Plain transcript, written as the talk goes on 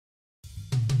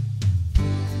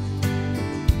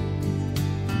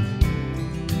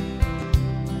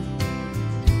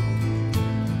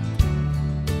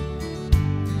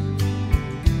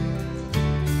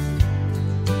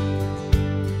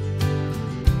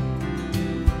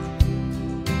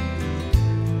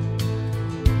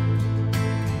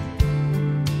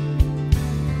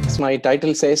As my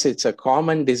title says, it's a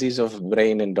common disease of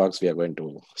brain in dogs we are going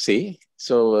to see.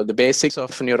 So the basics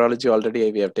of neurology already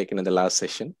we have taken in the last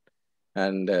session.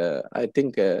 And I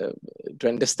think to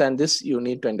understand this, you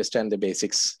need to understand the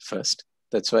basics first.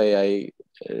 That's why I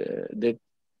did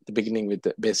the beginning with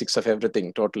the basics of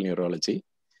everything, total neurology,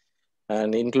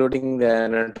 and including the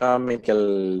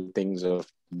anatomical things of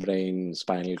brain,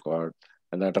 spinal cord,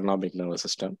 and autonomic nervous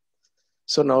system.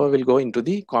 So now we'll go into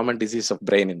the common disease of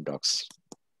brain in dogs.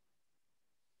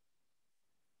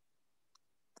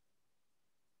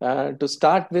 To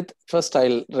start with, first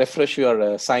I'll refresh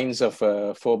your signs of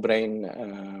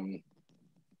forebrain.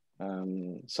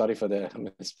 Sorry for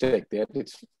the mistake there.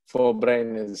 It's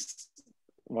forebrain is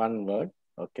one word,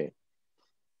 okay.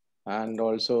 And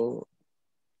also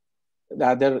the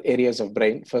other areas of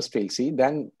brain, first we'll see,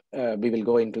 then we will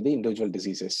go into the individual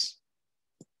diseases.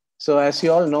 So as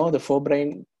you all know, the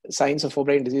forebrain, signs of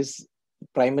forebrain disease,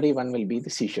 primary one will be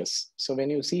the seizures. So when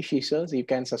you see seizures, you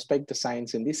can suspect the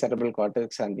signs in the cerebral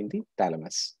cortex and in the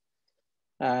thalamus.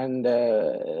 And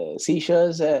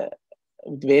seizures,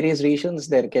 with various reasons,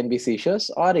 there can be seizures,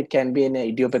 or it can be an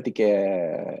idiopathic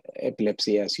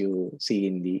epilepsy, as you see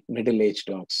in the middle-aged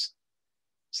dogs.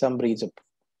 Some breeds are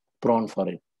prone for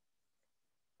it,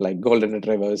 like golden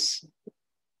retrievers,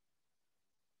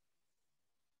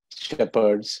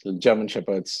 shepherds, German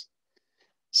shepherds.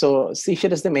 So seizure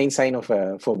is the main sign of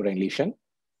a forebrain lesion.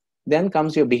 Then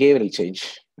comes your behavioral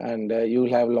change, and you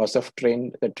will have loss of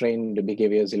the trained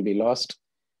behaviors will be lost,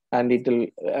 and it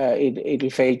will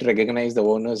fail to recognize the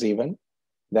owners even.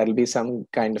 There will be some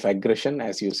kind of aggression,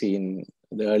 as you see in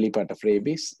the early part of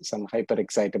rabies. Some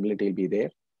hyperexcitability will be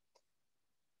there.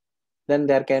 Then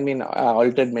there can be an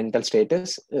altered mental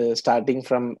status, starting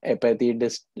from apathy,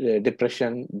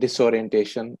 depression,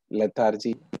 disorientation,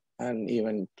 lethargy, and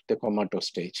even the comatose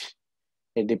stage.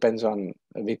 It depends on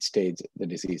which stage the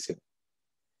disease is.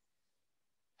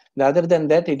 Other than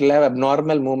that, it will have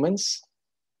abnormal movements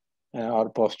or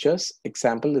postures.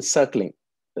 Example is circling.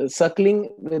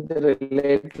 Circling with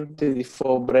related to the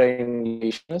forebrain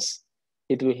lesions,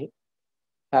 it will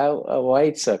have a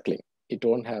wide circling. It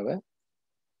won't have a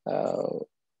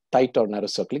tight or narrow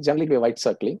circling. Generally, it will be wide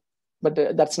circling, but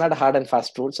that's not a hard and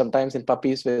fast rule. Sometimes in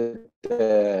puppies with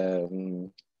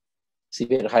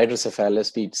severe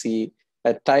hydrocephalus, we see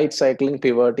a tight cycling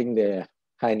pivoting the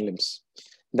hind limbs.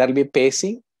 There will be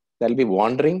pacing, there will be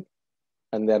wandering,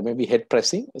 and there may be head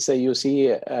pressing. So you see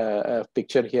a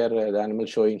picture here, the animal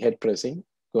showing head pressing,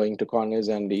 going to corners,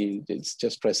 and it's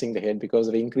just pressing the head because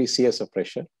of increased CS of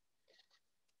pressure.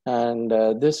 And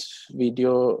this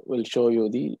video will show you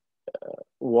the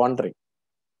wandering.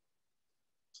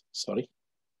 Sorry.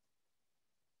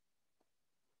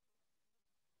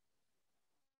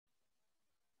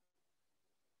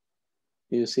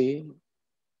 You see,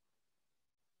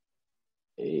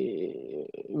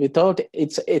 without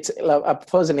it's of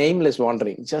course an aimless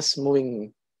wandering, just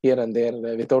moving here and there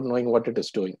without knowing what it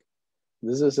is doing.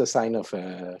 This is a sign of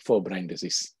forebrain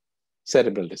disease,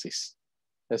 cerebral disease,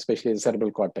 especially the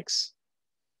cerebral cortex.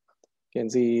 You can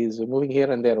see he's moving here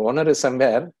and there. Owner is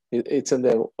somewhere. It's in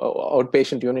the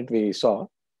outpatient unit we saw.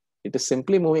 It is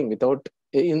simply moving without.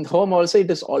 In home also,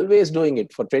 it is always doing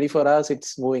it for 24 hours.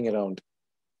 It's moving around,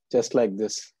 just like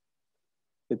this,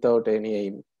 without any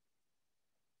aim.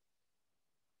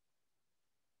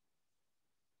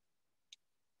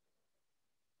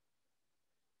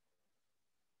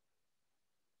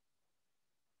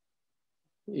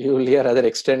 You will hear other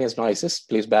extraneous noises.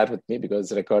 Please bear with me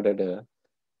because it's recorded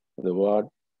the word.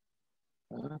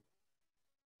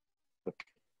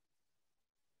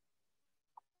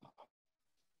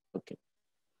 Okay.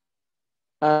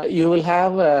 You will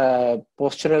have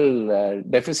postural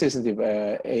deficits. In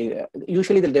the,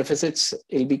 usually the deficits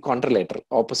will be contralateral,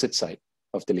 opposite side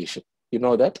of the lesion. You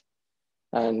know that?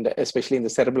 And especially in the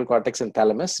cerebral cortex and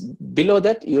thalamus. Below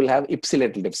that, you will have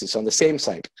ipsilateral deficits on the same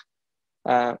side.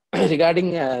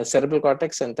 Regarding cerebral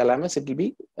cortex and thalamus, it will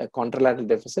be contralateral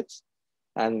deficits.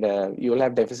 And you will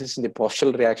have deficits in the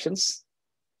postural reactions.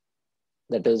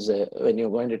 That is when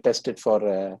you're going to test it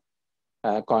for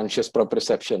conscious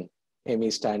proprioception,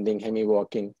 hemi-standing,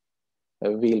 hemi-walking,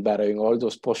 wheelbarrowing, all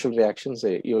those postural reactions,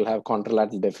 you will have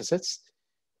contralateral deficits.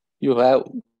 You have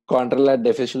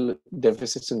contralateral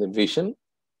deficits in the vision.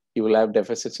 You will have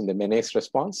deficits in the menace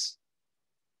response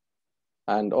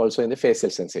and also in the facial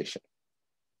sensation.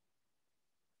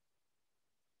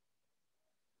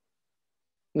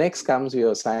 Next comes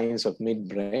your signs of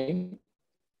midbrain.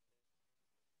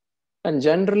 And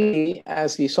generally,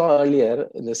 as we saw earlier,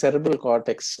 the cerebral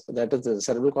cortex, that is the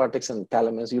cerebral cortex and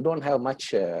thalamus, you don't have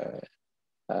much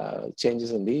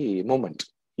changes in the movement.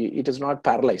 It is not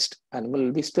paralyzed. Animal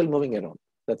will be still moving around.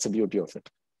 That's the beauty of it.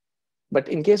 But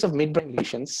in case of midbrain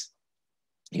lesions,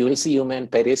 you will see human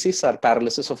paresis or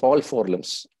paralysis of all four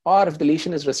limbs. Or if the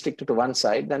lesion is restricted to one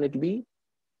side, then it will be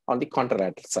on the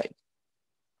contralateral side.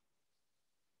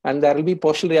 And there will be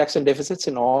partial reaction deficits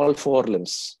in all four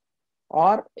limbs.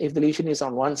 Or if the lesion is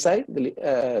on one side,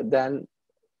 then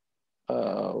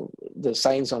the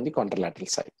signs on the contralateral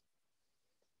side.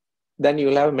 Then you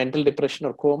will have mental depression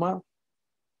or coma.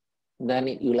 Then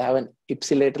you will have an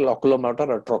ipsilateral oculomotor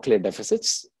or trochlear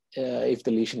deficits. If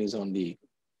the lesion is on the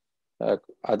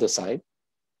other side,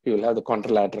 you will have the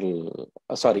contralateral,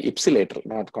 ipsilateral,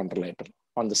 not contralateral.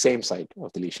 On the same side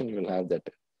of the lesion, you will have that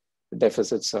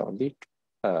deficits on the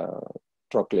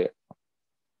trochlear.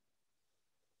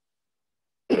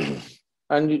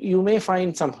 And you may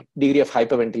find some degree of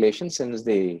hyperventilation since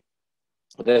the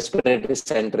respiratory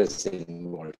center is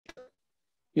involved.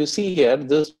 You see here,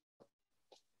 this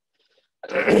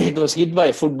it was hit by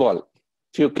a football.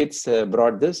 Few kids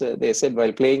brought this. They said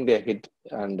while playing they hit,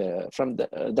 and from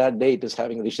that day it is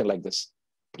having a lesion like this.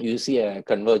 You see a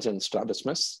convergent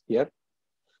strabismus here.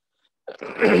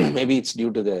 Maybe it's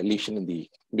due to the lesion in the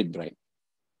midbrain.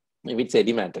 Maybe it's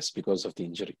edematous because of the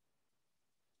injury.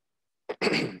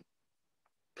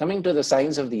 Coming to the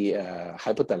signs of the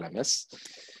hypothalamus,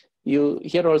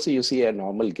 here also you see a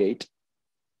normal gait,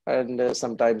 and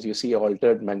sometimes you see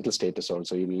altered mental status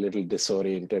also. You're a little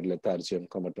disoriented, lethargy, and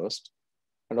comatose,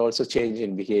 and also change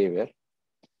in behavior.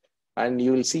 And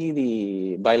you will see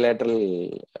the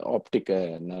bilateral optic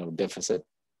nerve deficit.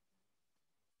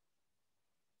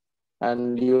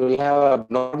 And you will have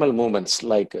abnormal movements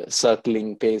like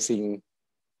circling, pacing,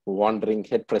 wandering,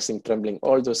 head pressing, trembling,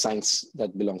 all those signs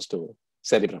that belongs to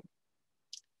cerebrum.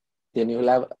 Then you will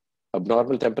have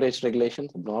abnormal temperature regulation,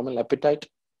 abnormal appetite.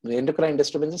 The endocrine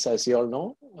disturbances, as you all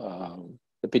know,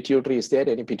 the pituitary is there.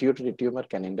 Any pituitary tumor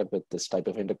can end up with this type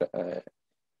of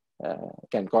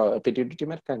pituitary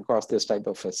tumor can cause this type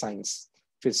of signs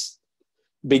if it's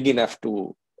big enough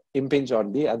to impinge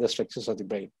on the other structures of the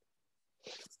brain.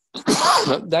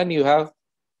 Then you have,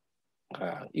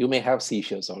 you may have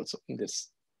seizures also in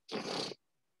this.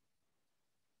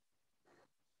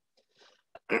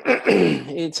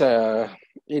 It's a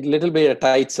little bit a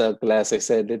tight circle, as I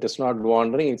said. It is not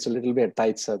wandering, it's a little bit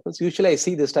tight circles. Usually I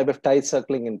see this type of tight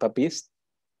circling in puppies.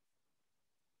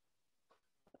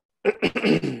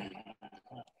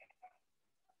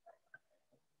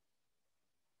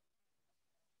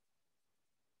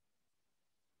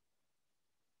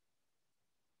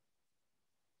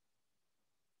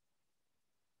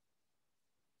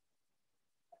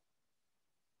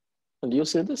 And you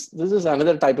see this? This is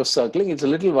another type of circling. It's a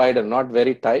little wider, not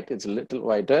very tight. It's a little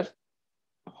wider.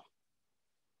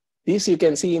 These you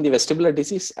can see in the vestibular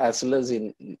disease as well as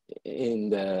in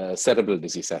the cerebral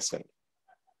disease as well.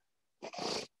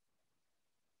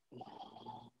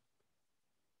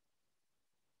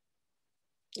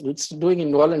 It's doing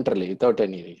involuntarily without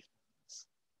any.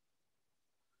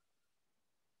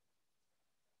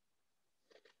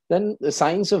 Then the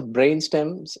signs of brain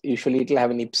stems, usually it will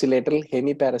have an ipsilateral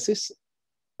hemiparesis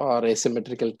or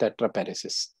asymmetrical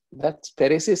tetraparesis. That's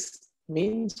paresis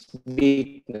means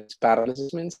weakness.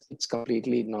 Paralysis means it's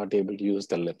completely not able to use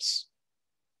the limbs.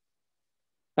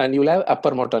 And you'll have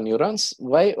upper motor neurons.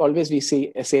 Why always we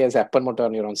say as upper motor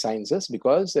neuron signs is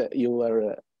because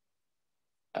your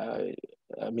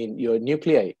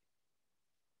nuclei,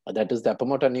 that is the upper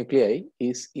motor nuclei,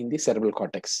 is in the cerebral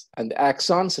cortex. And the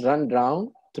axons run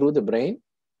down through the brain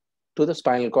to the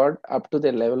spinal cord up to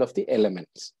the level of the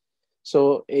elements.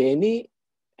 So any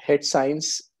head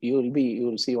signs, you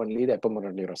will see only the upper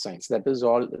motor neuron signs. That is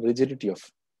all rigidity of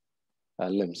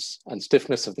limbs and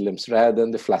stiffness of the limbs rather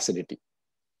than the flaccidity.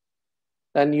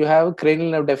 And you have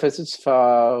cranial nerve deficits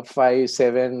for 5 to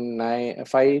 7,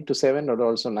 or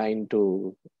also 9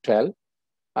 to 12.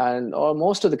 And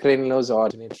most of the cranial nerves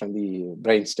originate from the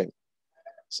brainstem.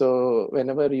 So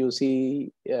whenever you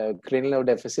see cranial nerve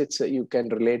deficits, you can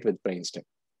relate with brainstem.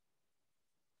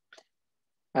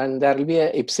 And there will be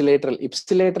a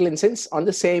ipsilateral in sense on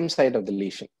the same side of the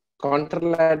lesion.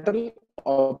 Contralateral,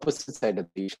 opposite side of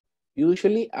the lesion.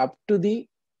 Usually up to the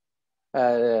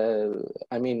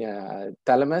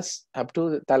thalamus, up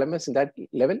to the thalamus in that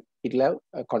level, it will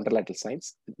have contralateral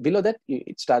signs. Below that,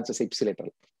 it starts as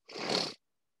ipsilateral.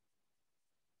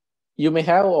 You may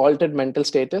have altered mental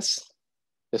status,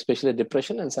 especially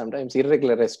depression, and sometimes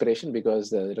irregular respiration because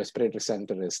the respiratory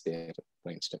center is there,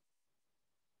 brainstem.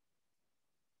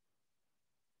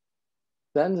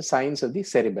 Then the signs of the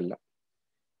cerebellum.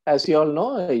 As you all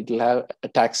know, it will have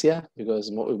ataxia because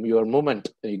your movement,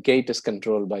 your gait is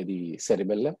controlled by the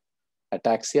cerebellum.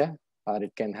 Ataxia, or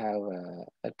it can have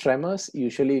a tremors.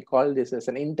 Usually call this as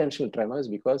an intentional tremors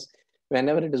because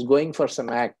whenever it is going for some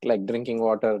act like drinking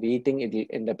water or eating, it will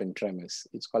end up in tremors.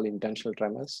 It's called intentional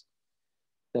tremors.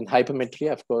 Then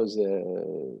hypermetria, of course,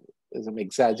 there's some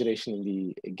exaggeration in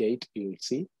the gait you will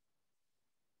see.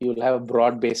 You will have a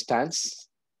broad-based stance.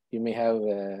 You may have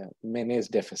menace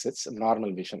deficits,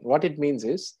 normal vision. What it means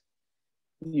is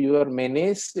your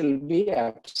menace will be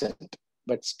absent,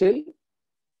 but still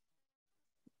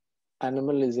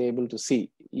animal is able to see.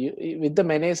 With the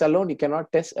menace alone, you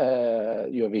cannot test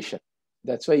your vision.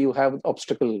 That's why you have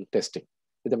obstacle testing.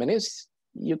 With the menace,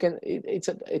 you can. It's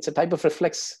a type of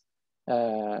reflex,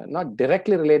 not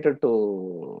directly related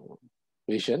to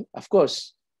vision. Of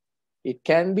course, it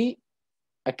can be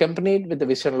accompanied with the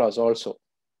vision loss also.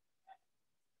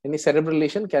 Any cerebral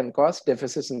lesion can cause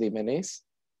deficits in the menace,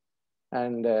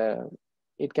 and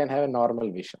it can have a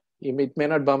normal vision. It may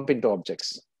not bump into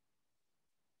objects.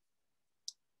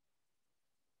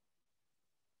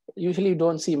 Usually you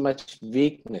don't see much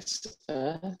weakness.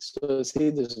 So see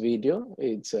this video.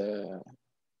 It's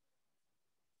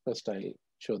first I'll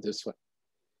show this one.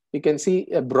 You can see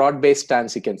a broad-based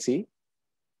stance. You can see,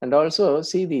 and also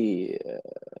see the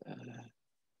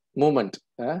movement.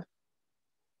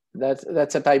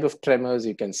 That's a type of tremors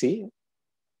you can see,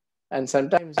 and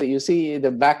sometimes you see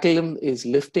the back limb is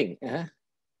lifting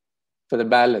for the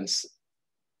balance.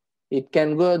 It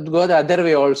can go the other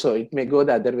way also. It may go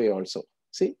the other way also.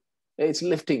 See, it's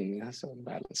lifting, so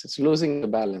balance. It's losing the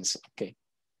balance. Okay.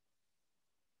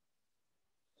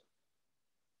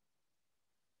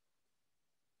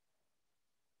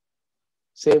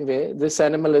 Same way, this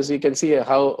animal, as you can see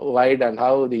how wide and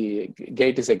how the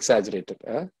gait is exaggerated.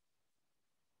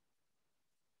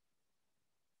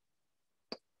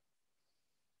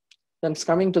 Then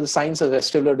coming to the signs of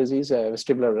vestibular disease,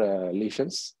 vestibular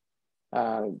lesions.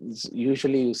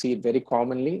 Usually you see it very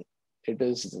commonly. It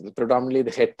is predominantly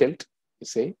the head tilt, you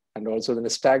see, and also the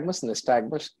nystagmus.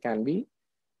 Nystagmus can be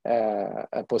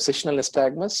a positional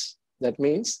nystagmus. That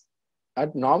means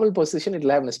at normal position, it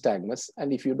will have nystagmus.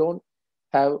 And if you don't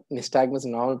have nystagmus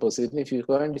in normal position, if you're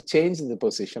going to change the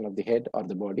position of the head or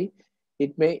the body,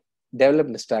 it may develop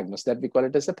nystagmus. That we call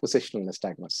it as a positional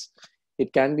nystagmus.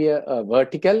 It can be a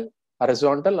vertical,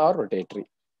 horizontal, or rotatory,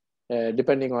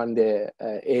 depending on the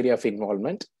area of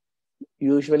involvement.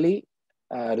 Usually,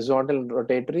 horizontal and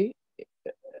rotatory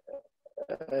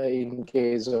in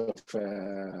case of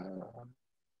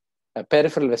a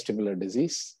peripheral vestibular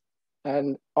disease,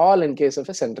 and all in case of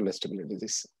a central vestibular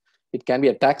disease. It can be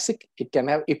ataxic. It can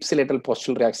have ipsilateral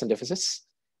postural reaction deficits.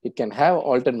 It can have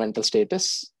altered mental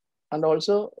status, and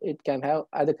also it can have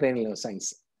other cranial nerve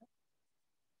signs,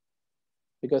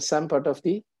 because some part of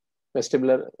the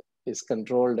vestibular is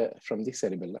controlled from the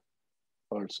cerebellum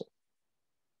also.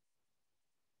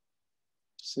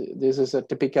 So this is a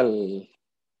typical,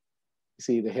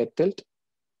 see the head tilt.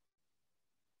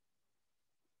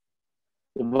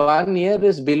 One ear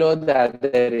is below the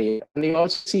other ear. And you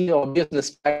also see the obvious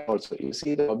nystagmus also. You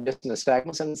see the obvious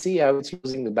nystagmus and see how it's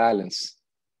losing the balance.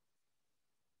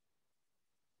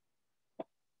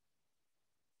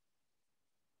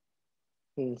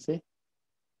 You see?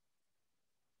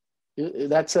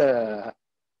 That's a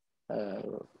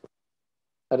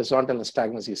horizontal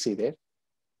nystagmus you see there.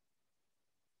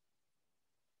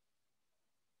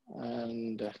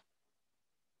 And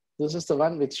this is the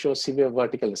one which shows severe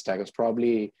vertical nystagmus.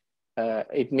 Probably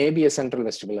it may be a central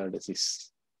vestibular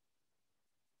disease.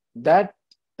 That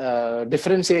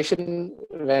differentiation,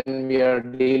 when we are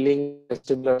dealing with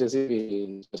vestibular disease,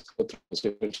 we just go through this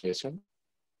differentiation.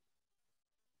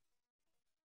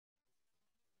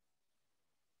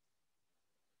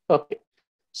 Okay,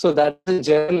 so that's in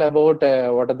general about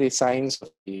what are the signs of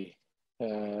the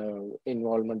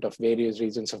involvement of various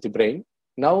regions of the brain.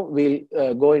 Now we'll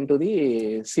go into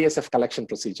the CSF collection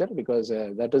procedure, because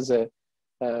that is a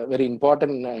very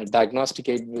important diagnostic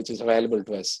aid which is available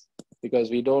to us, because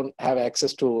we don't have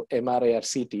access to MRI or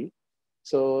CT.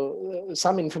 So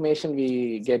some information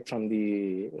we get from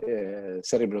the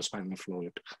cerebrospinal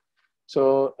fluid.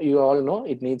 So you all know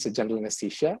it needs a general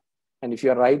anesthesia. And if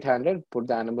you're right-handed, put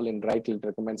the animal in right tilt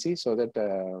recumbency so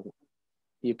that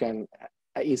you can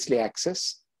easily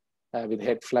access with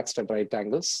head flexed at right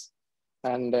angles.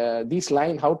 And these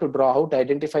lines, how to draw, how to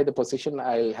identify the position,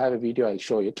 I'll have a video, I'll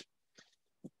show it.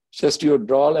 Just you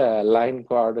draw a line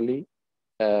caudally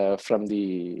from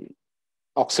the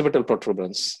occipital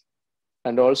protuberance,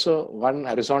 and also one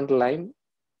horizontal line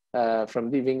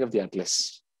from the wing of the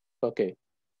atlas. Okay,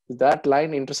 that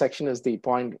line intersection is the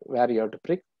point where you have to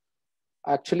prick.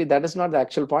 Actually, that is not the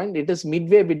actual point. It is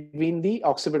midway between the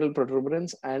occipital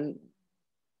protuberance and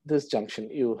this junction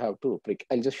you have to prick.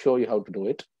 I'll just show you how to do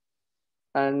it.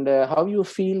 And how you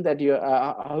feel that you,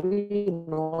 how you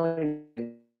know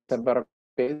you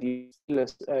feel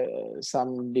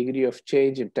some degree of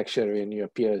change in texture when you're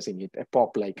piercing it, a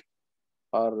pop like,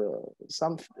 or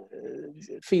some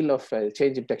feel of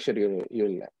change in texture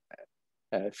you'll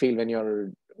feel when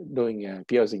you're doing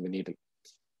piercing the needle.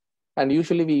 And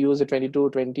usually we use a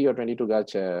 2220 or 22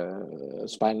 gauge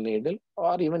spinal needle,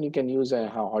 or even you can use a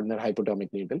ordinary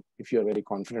hypodermic needle if you're very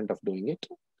confident of doing it.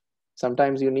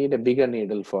 Sometimes you need a bigger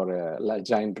needle for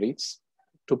giant breeds,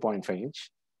 2.5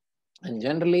 inch. And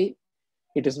generally,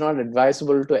 it is not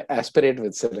advisable to aspirate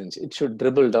with syringe. It should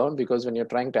dribble down, because when you're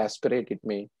trying to aspirate, you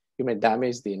may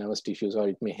damage the nervous tissues, or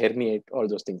it may herniate, all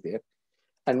those things there.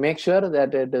 And make sure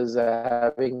that it is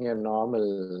having a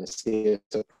normal CS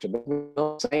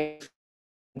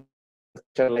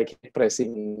like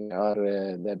pressing or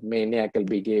that maniacal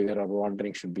behavior or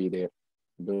wandering should be there.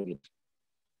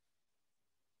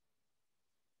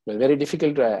 But very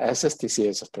difficult to assess the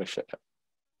CS of pressure.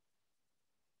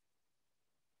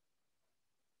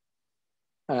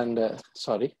 And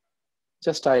sorry,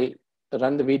 just I'll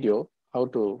run the video how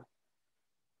to.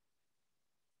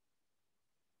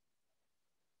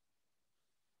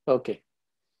 Okay,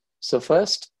 so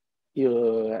first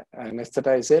you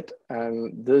anesthetize it,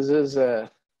 and this is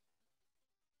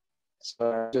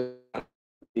so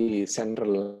the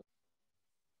central,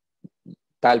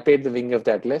 palpate the wing of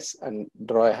the atlas and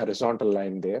draw a horizontal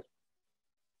line there.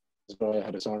 Draw a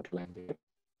horizontal line there.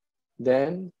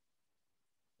 Then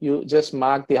you just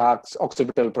mark the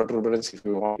occipital protuberance. If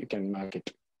you want, you can mark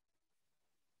it.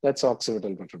 That's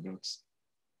occipital protuberance.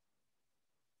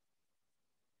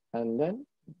 And then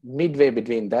midway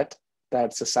between that,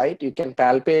 that's the site. You can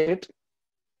palpate it.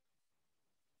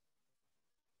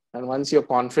 And once you're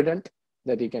confident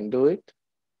that you can do it,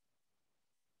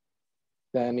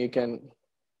 then you can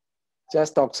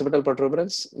just occipital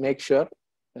protuberance, make sure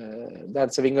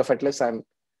that's the wing of atlas.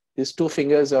 These two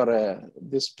fingers are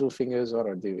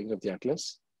the wing of the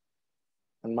atlas,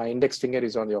 and my index finger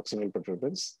is on the occipital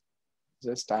protuberance.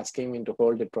 Just asking me to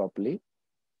hold it properly.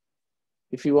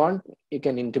 If you want, you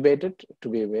can intubate it to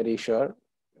be very sure.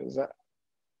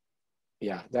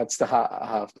 Yeah, that's the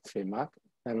halfway mark.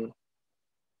 And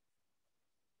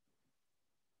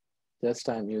just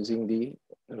I'm using the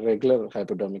regular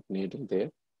hypodermic needle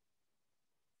there.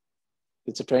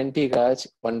 It's a 20 gauge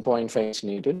 1.5 inch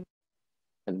needle.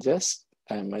 And just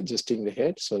I'm adjusting the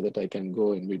head so that I can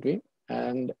go in between.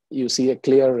 And you see a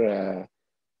clear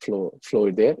flow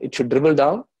there. It should dribble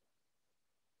down.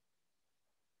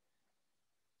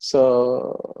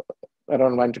 So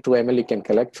around 1 to 2 ml you can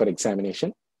collect for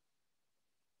examination.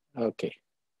 Okay.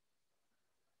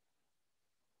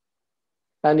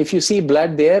 And if you see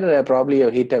blood there, probably you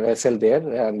hit a vessel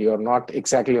there and you're not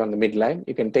exactly on the midline,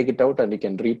 you can take it out and you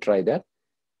can retry that.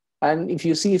 And if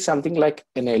you see something like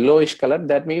an yellowish color,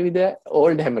 that may be the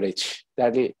old hemorrhage.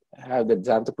 That will have the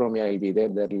xanthochromia will be there.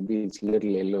 That will be a little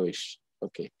yellowish.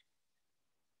 Okay.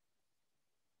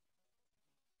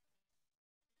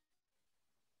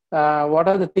 What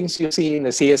are the things you see in the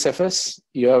CSFS?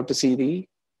 You have to see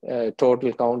the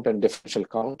total count and differential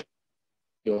count.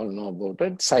 You all know about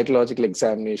it. Cytological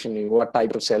examination, what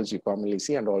type of cells you commonly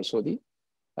see, and also the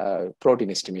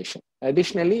protein estimation.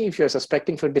 Additionally, if you're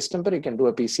suspecting for distemper, you can do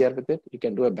a PCR with it. You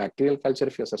can do a bacterial culture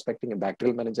if you're suspecting a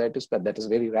bacterial meningitis, but that is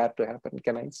very rare to happen in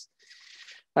canines.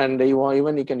 And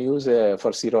you can use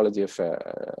for serology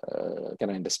of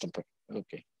canine distemper.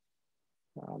 Okay.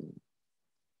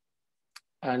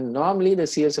 And normally the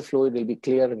CSF fluid will be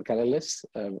clear and colorless,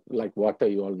 like water,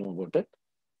 you all know about it.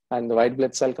 And the white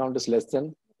blood cell count is less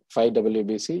than 5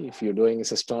 WBC. If you're doing a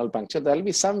cysternal puncture, there will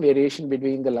be some variation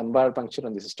between the lumbar puncture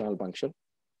and the cysternal puncture.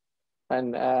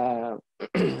 And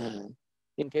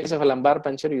in case of a lumbar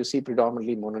puncture, you see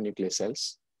predominantly mononuclear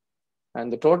cells.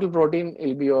 And the total protein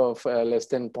will be of less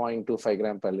than 0.25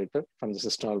 gram per liter from the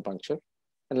cysternal puncture.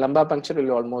 And lumbar puncture will be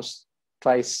almost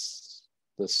twice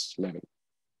this level.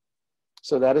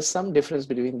 So there is some difference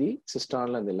between the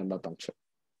cysternal and the lumbar puncture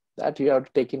that you have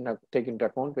to take into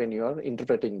account when you are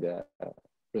interpreting the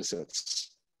results.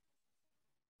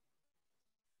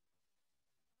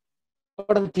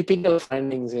 What are the typical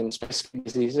findings in specific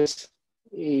diseases?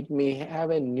 It may have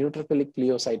a neutrophilic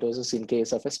pleocytosis in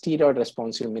case of a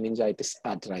steroid-responsive meningitis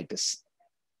arthritis.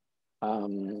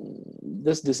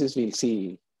 This disease we'll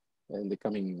see in the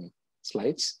coming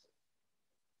slides.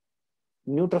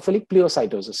 Neutrophilic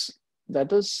pleocytosis.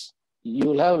 That is,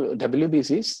 you'll have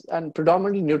WBCs and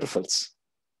predominantly neutrophils,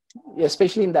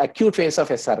 especially in the acute phase of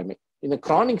SRMA. In the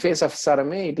chronic phase of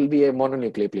SRMA, it will be a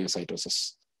mononuclear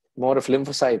pleocytosis, more of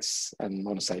lymphocytes and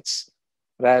monocytes.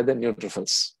 rather than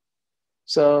neutrophils.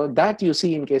 So that you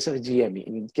see in case of GME.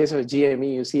 In case of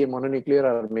GME, you see a mononuclear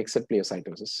or mixed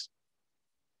pleocytosis.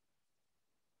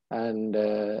 And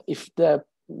if the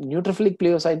neutrophilic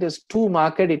pleocyte is too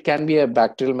marked, it can be a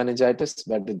bacterial meningitis,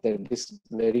 but that is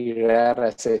very rare,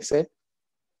 as I said.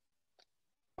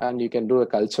 And you can do a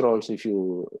culture also if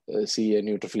you see a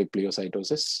neutrophilic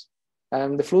pleocytosis.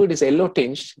 And the fluid is yellow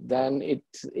tinged, then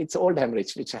it's old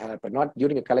hemorrhage, which happen, not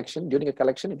during a collection. During a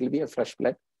collection, it will be a fresh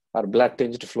blood or blood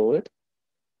tinged fluid.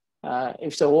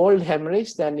 If it's an old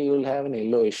hemorrhage, then you will have an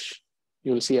yellowish,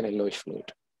 you will see an yellowish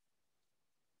fluid.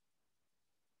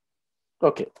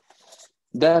 Okay,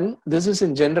 then this is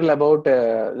in general about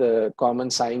the common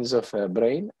signs of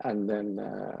brain and then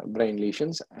brain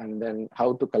lesions, and then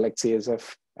how to collect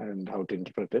CSF and how to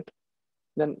interpret it.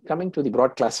 Then coming to the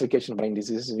broad classification of brain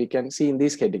diseases, we can see in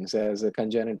these headings as a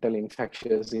congenital,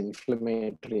 infectious,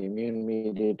 inflammatory,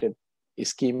 immune-mediated,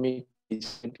 ischemic,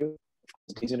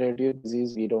 degenerative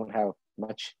disease. We don't have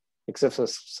much, except for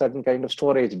certain kind of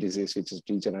storage disease, which is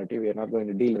degenerative. We are not going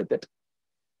to deal with it.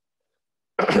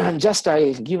 Just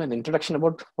I'll give an introduction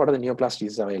about what are the neoplastic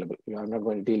diseases available. I'm not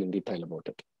going to deal in detail about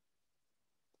it.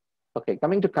 Okay,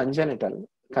 coming to congenital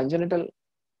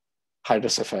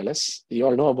hydrocephalus, you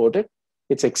all know about it.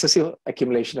 It's excessive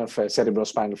accumulation of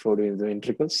cerebrospinal fluid in the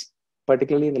ventricles,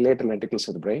 particularly in the lateral ventricles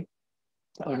of the brain.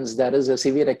 Once there is a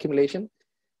severe accumulation,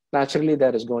 naturally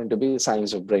there is going to be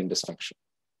signs of brain dysfunction.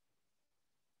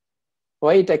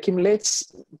 Why it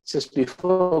accumulates? Just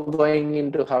before going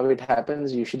into how it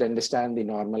happens, you should understand the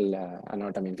normal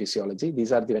anatomy and physiology.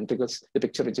 These are the ventricles, the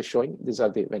picture which is showing. These are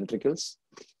the ventricles,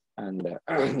 and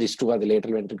these two are the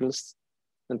lateral ventricles.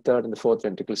 And third and the fourth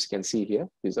ventricles you can see here.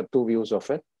 These are two views of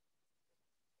it.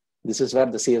 This is where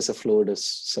the CSF fluid is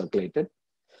circulated.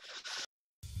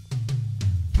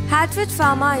 Hatvet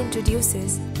Pharma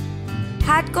introduces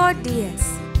Hatgot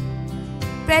DS,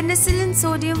 Prednisolone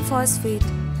sodium phosphate,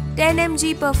 10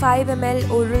 mg per 5 ml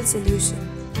oral solution.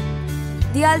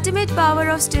 The ultimate power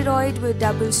of steroid with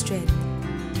double strength.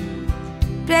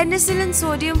 Prednisolone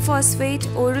sodium phosphate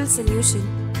oral solution,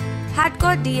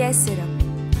 Hatgot DS syrup.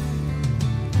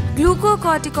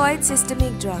 Glucocorticoid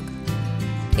systemic drug.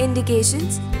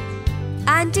 Indications: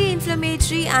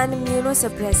 anti-inflammatory and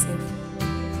immunosuppressive.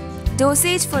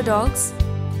 Dosage for dogs: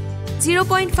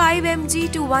 0.5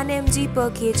 mg to 1 mg per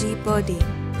kg per day.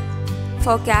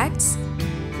 For cats: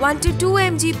 1 to 2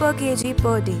 mg per kg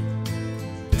per day.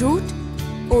 Route: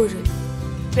 oral.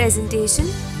 Presentation: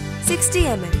 60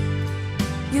 ml.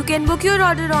 You can book your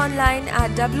order online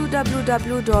at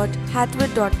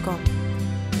www.hatvet.com.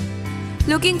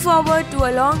 Looking forward to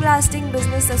a long-lasting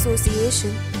business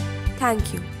association.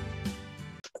 Thank you.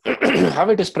 How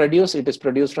it is produced? It is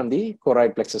produced from the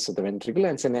choroid plexus of the ventricle,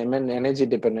 and it's an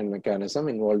energy-dependent mechanism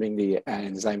involving the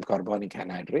enzyme carbonic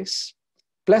anhydrase.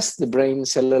 Plus, the brain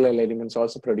cellular elements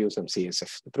also produce some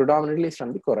CSF, predominantly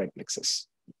from the choroid plexus.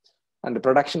 And the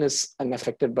production is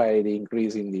unaffected by the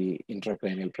increase in the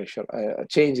intracranial pressure,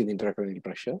 change in the intracranial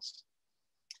pressures.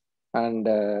 And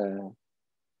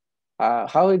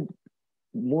how it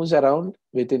moves around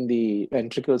within the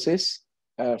ventricles is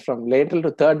from lateral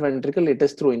to third ventricle, it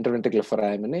is through interventricular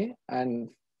foramina, and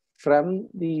from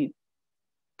the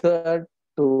third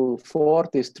to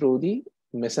fourth is through the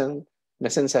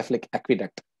mesencephalic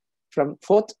aqueduct. From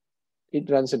fourth, it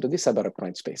runs into the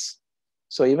subarachnoid space.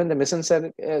 So even the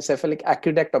mesencephalic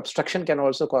aqueduct obstruction can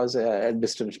also cause a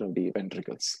distension of the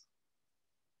ventricles.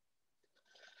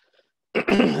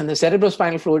 And the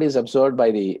cerebrospinal fluid is absorbed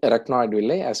by the arachnoid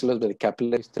villi as well as by the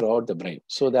capillaries throughout the brain.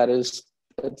 So there is,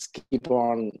 let's keep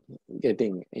on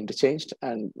getting interchanged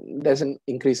and doesn't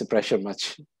increase the pressure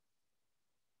much.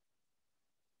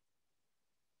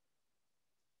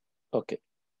 Okay.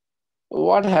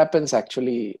 What happens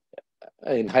actually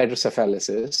in hydrocephalus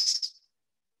is,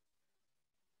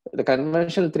 the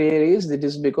conventional theory is it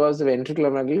is because the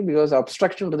ventricular, because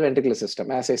obstruction to the ventricular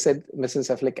system. As I said,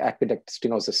 mesencephalic aqueduct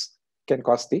stenosis can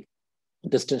cause the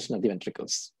distension of the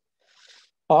ventricles.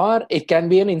 Or it can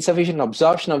be an insufficient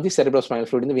absorption of the cerebrospinal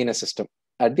fluid in the venous system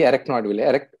at the arachnoid villi.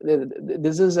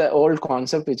 This is an old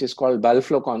concept which is called bulk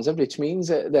flow concept, which means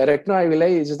the arachnoid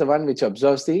villi is the one which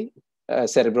absorbs the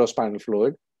cerebrospinal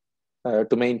fluid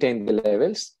to maintain the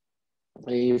levels.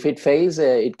 If it fails,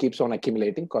 it keeps on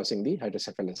accumulating, causing the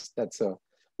hydrocephalus. That's a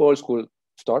old school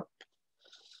thought.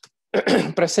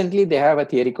 Presently, they have a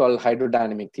theory called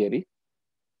hydrodynamic theory,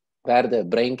 where the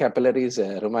brain capillaries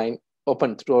remain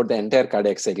open throughout the entire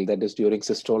cardiac cycle, that is during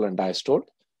systole and diastole.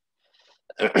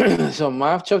 So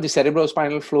much of the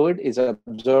cerebrospinal fluid is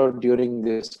absorbed during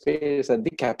this phase at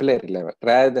the capillary level,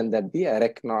 rather than at the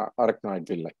arachnoid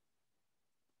villi.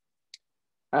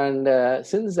 And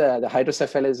since the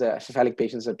hydrocephalic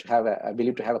patients are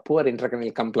believed to have a poor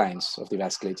intracranial compliance of the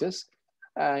vasculatures,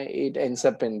 it ends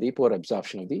up in the poor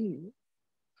absorption of the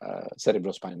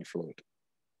cerebrospinal fluid.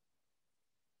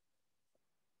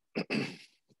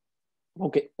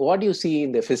 Okay, what do you see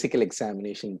in the physical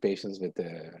examination in patients with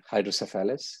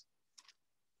hydrocephalus?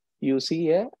 You see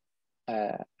a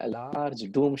large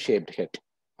dome-shaped head,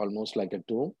 almost like a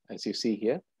dome, as you see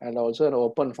here, and also an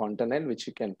open fontanelle, which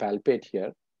you can palpate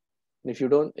here. And if you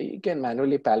don't, you can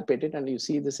manually palpate it, and you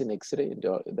see this in X-ray.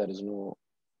 There is no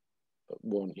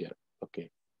bone here.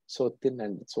 Okay, so thin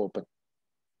and it's open.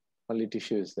 Only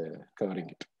tissue is covering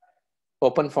it.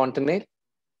 Open fontanelle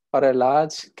or a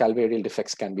large calvareal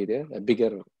defects can be there, a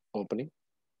bigger opening,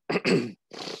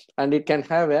 and it can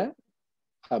have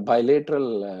a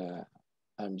bilateral.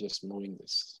 I'm just moving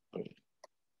this.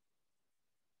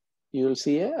 You will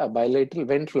see a bilateral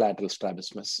ventrolateral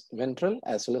strabismus, ventral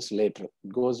as well as lateral.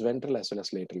 It goes ventral as well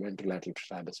as lateral, ventrolateral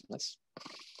strabismus.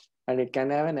 And it can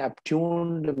have an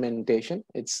obtuned mentation.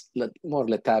 It's more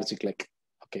lethargic, like,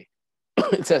 okay.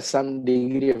 It has some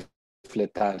degree of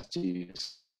lethargy.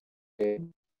 It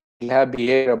will have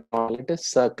behavior abnormalities,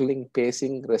 circling,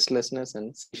 pacing, restlessness,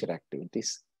 and seizure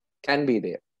activities can be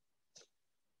there.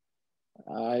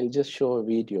 I'll just show a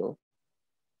video.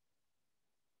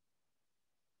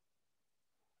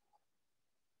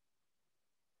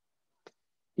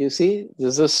 You see,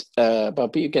 this is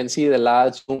puppy. You can see the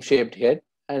large dome-shaped head,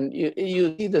 and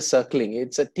you see the circling.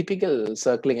 It's a typical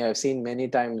circling I've seen many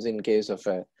times in case of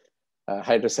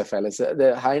hydrocephalus.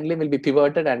 The hind limb will be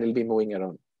pivoted and will be moving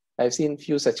around. I've seen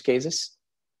few such cases.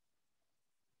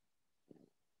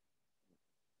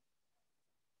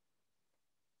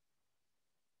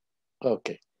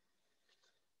 Okay.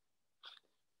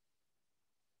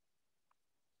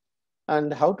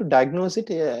 And how to diagnose it?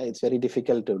 It's very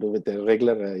difficult to do with the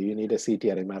regular, you need a CT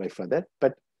or MRI for that.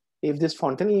 But if this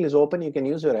fontanelle is open, you can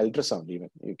use your ultrasound even.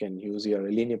 You can use your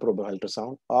linear probe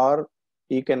ultrasound, or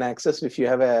you can access, if you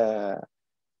have a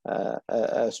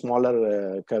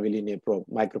smaller curvilinear probe,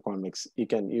 microconvex, you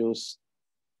can use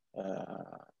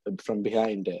from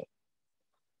behind,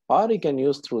 or you can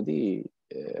use through the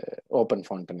open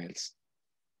fontanelles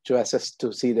to assess,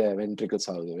 to see the ventricles,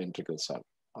 how the ventricles are.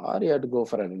 Or you have to go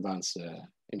for an advanced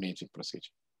imaging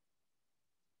procedure.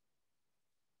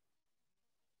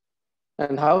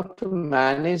 And how to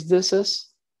manage this is,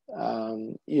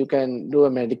 you can do a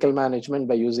medical management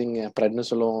by using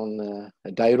prednisolone,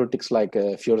 diuretics like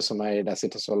furosemide,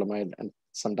 acetazolamide, and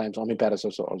sometimes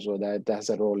omeprazole also. That has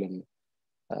a role in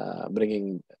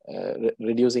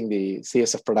reducing the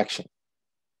CSF production.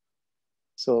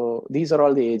 So these are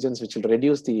all the agents which will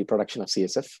reduce the production of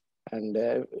CSF. And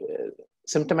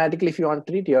symptomatically, if you want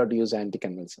to treat, you have to use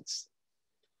anticonvulsants.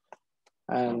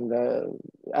 And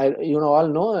you all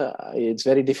know it's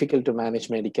very difficult to manage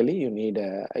medically. You need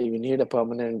a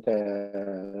permanent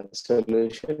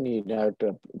solution. You have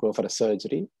to go for a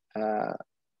surgery.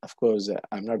 Of course,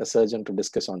 I'm not a surgeon to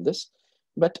discuss on this,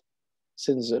 but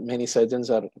since many surgeons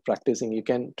are practicing, you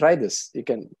can try this. You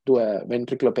can do a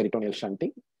ventriculoperitoneal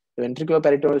shunting. The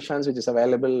ventriculoperitoneal shunts, which is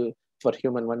available for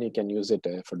human one, you can use it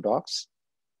for dogs.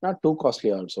 Not too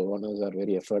costly also. Ones are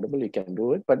very affordable. You can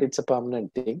do it, but it's a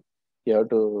permanent thing. You have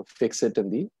to fix it in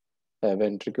the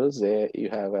ventricles. There you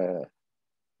have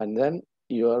and then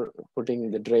you are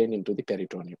putting the drain into the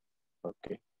peritoneum.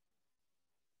 Okay.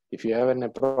 If you have an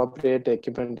appropriate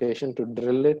equipmentation to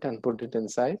drill it and put it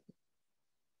inside,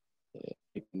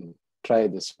 you can try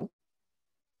this one.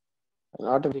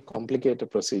 Not a very complicated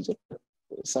procedure.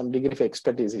 Some degree of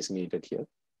expertise is needed here.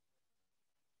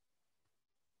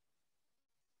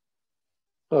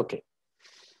 Okay.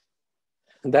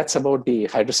 That's about the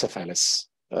hydrocephalus.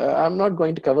 I'm not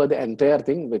going to cover the entire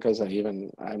thing because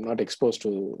I'm not exposed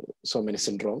to so many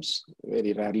syndromes.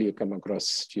 Very rarely you come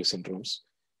across few syndromes.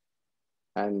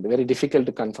 And very difficult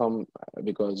to confirm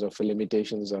because of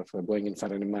limitations of going in for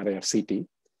an MRI or CT.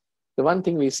 The one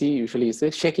thing we see usually is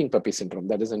the shaking puppy syndrome.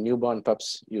 That is a newborn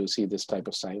pups. You see this type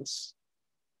of signs.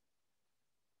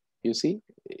 You see,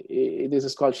 this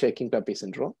is called shaking puppy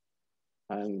syndrome.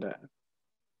 And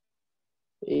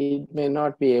it may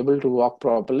not be able to walk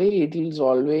properly. It will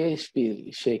always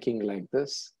be shaking like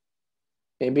this.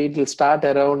 Maybe it will start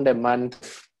around a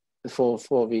month, 4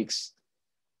 weeks.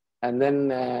 And then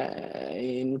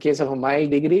in case of a mild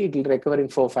degree, it will recover in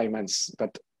 4 or 5 months.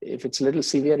 But if it's a little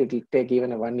severe, it will take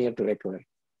even 1 year to recover.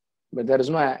 But there is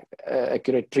no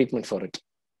accurate treatment for it.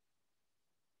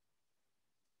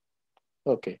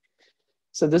 Okay.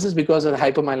 So this is because of the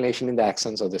hypomyelination in the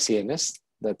axons of the CNS.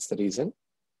 That's the reason.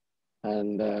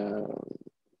 And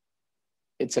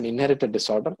It's an inherited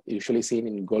disorder, usually seen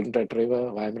in Golden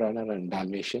Retriever, Weimaraner, and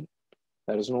Dalmatian.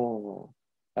 There is no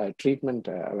treatment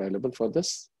available for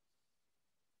this.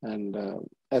 And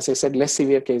as I said, less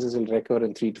severe cases will recover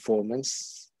in 3 to 4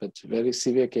 months, but very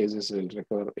severe cases will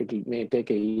recover. It may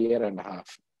take a year and a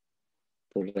half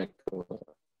to recover.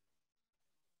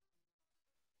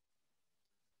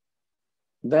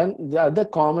 Then the other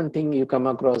common thing you come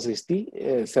across is the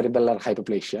cerebellar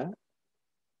hypoplasia.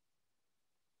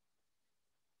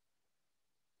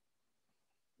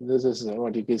 This is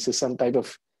what you can see, some type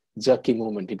of jerky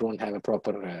movement. It won't have a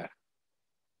proper,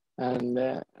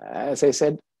 as I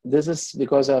said, this is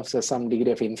because of some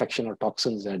degree of infection or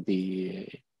toxins at the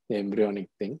embryonic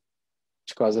thing,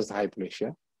 which causes the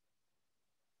hypoplasia.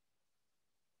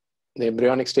 The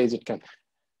embryonic stage, it can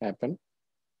happen.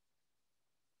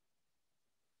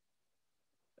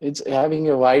 It's having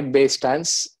a wide base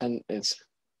stance, and it's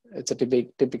a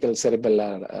typical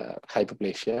cerebellar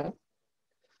hypoplasia.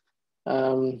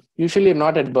 Usually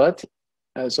not at birth,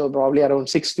 so probably around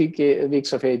 6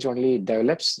 weeks of age only it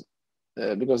develops,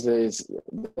 because there is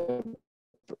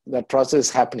that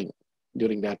process happening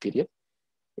during that period.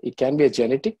 It can be a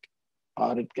genetic,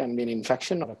 or it can be an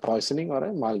infection or a poisoning or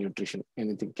a malnutrition.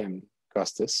 Anything can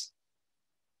cause this.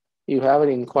 You have an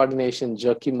incoordination,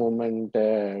 jerky movement,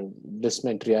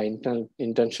 dysmetria,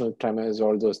 intentional tremors,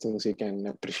 all those things you can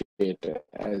appreciate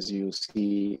as you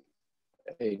see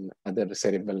in other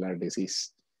cerebellar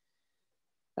disease.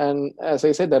 And as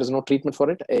I said, there is no treatment for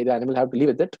it. The animal have to live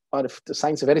with it, or if the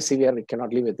signs are very severe, it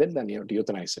cannot live with it, then you have to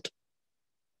euthanize it.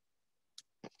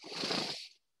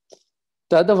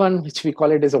 The other one, which we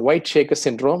call it, is a white shaker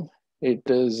syndrome. It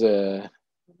is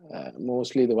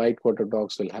mostly the white-coated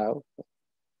dogs will have.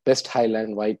 West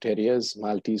Highland white terriers,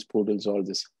 Maltese poodles, all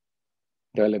this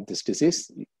develop this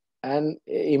disease. And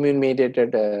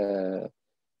immune-mediated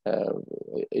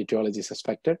etiology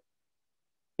suspected.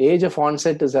 Age of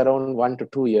onset is around 1 to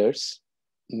 2 years,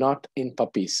 not in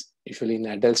puppies. Usually in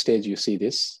adult stage, you see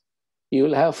this. You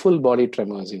will have full body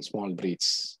tremors in small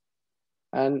breeds.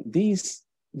 And this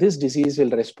disease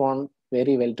will respond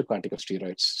very well to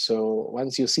corticosteroids. So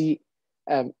once you see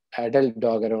an adult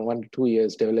dog around 1 to 2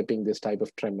 years developing this type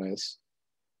of tremors,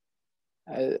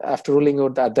 after ruling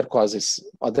out the other causes,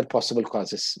 other possible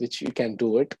causes, which you can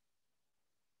do it.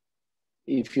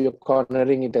 If you're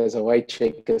cornering it as a white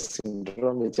shaker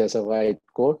syndrome, which has a white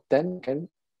coat, then you can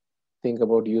think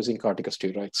about using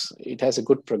corticosteroids. It has a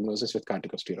good prognosis with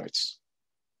corticosteroids.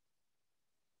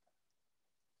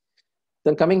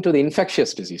 Then coming to the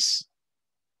infectious disease.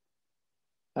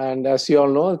 And as you all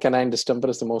know, canine distemper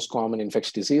is the most common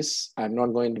infectious disease. I'm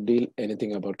not going to deal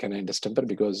anything about canine distemper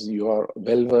because you are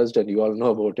well versed and you all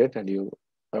know about it, and you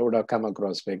would have come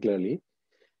across regularly.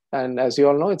 And as you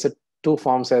all know, it's a 2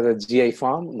 forms, as a GI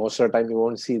form. Most of the time you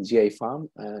won't see GI form,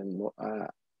 and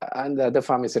the other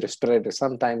form is a respiratory.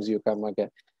 Sometimes you come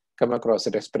across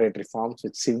a respiratory forms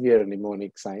with severe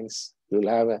pneumonic signs. You'll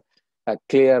have a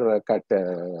clear cut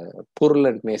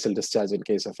purulent nasal discharge in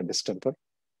case of a distemper.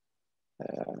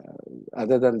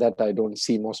 Other than that, I don't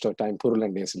see most of the time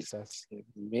purulent nasal discharge.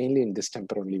 Mainly in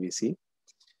distemper only we see.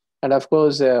 And of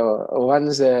course,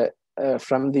 once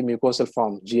from the mucosal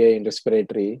form, GI and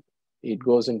respiratory, it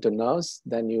goes into nerves,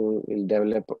 then you will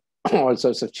develop all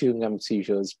sorts of chewing gum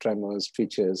seizures, tremors,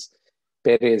 twitches,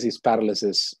 paresis,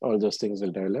 paralysis, all those things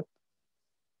will develop.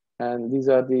 And these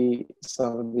are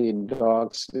some of the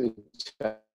dogs which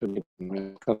have to be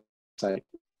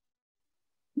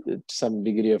some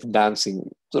degree of dancing.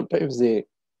 Sometimes it'll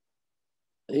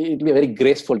be a very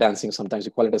graceful dancing. Sometimes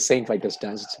you call it a Saint Vitus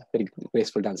dance. It's very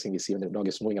graceful dancing you see when the dog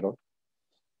is moving around.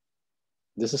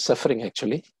 This is suffering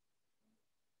actually.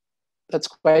 That's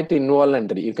quite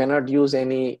involuntary. You cannot use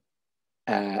any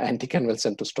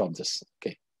anticonvulsant to stop this.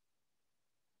 Okay.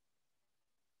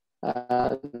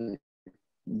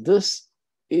 This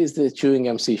is the chewing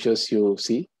gum seizures you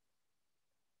see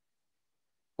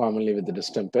commonly with the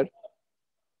distemper. You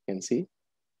can see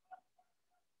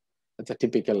that's a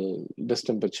typical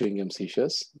distemper chewing gum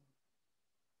seizures.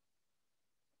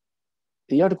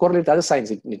 You have to correlate other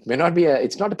signs. It may not be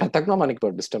it's not a pathognomonic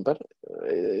for distemper.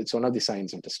 It's one of the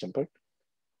signs of distemper.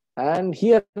 And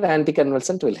here the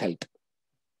anticonvulsant will help.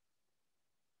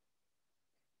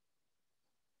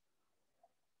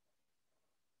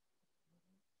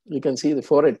 You can see the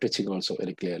forehead twitching also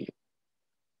very clearly.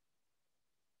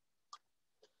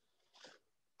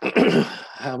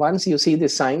 Once you see the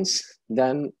signs,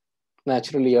 then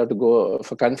naturally you have to go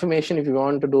for confirmation. If you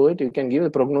want to do it, you can give the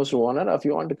prognosis warner. If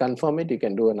you want to confirm it, you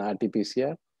can do an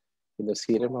RT-PCR in the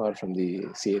serum or from the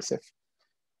CSF.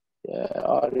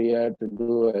 Or you have to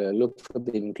do look for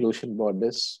the inclusion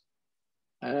borders.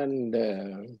 and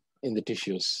in the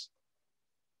tissues.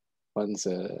 Once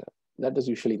that is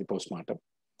usually the postmortem.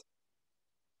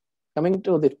 Coming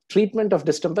to the treatment of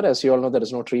distemper, as you all know, there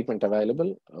is no treatment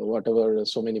available. Whatever,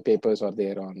 so many papers are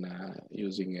there on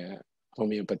using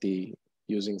homeopathy,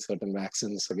 using certain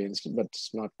vaccines against it, but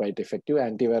it's not quite effective.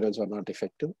 Antivirals are not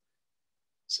effective.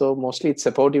 So mostly it's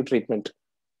supportive treatment.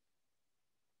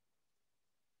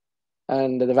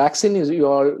 And the vaccine is, you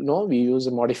all know, we use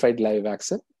a modified live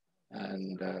vaccine,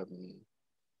 and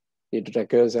it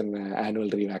requires an annual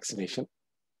revaccination,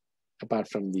 apart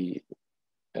from the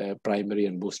primary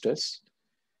and boosters.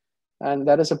 And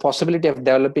there is a possibility of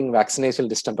developing vaccinational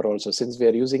distemper also. Since we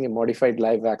are using a modified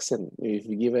live vaccine, if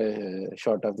we give a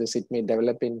shot of this, it may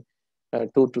develop in 2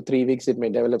 to 3 weeks, it may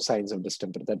develop signs of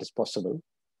distemper. That is possible.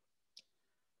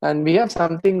 And we have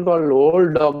something called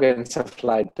old dog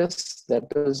encephalitis.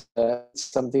 That is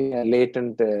something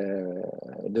latent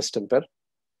distemper.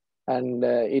 And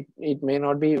it may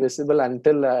not be visible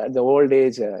until the old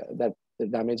age that the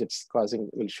damage it's causing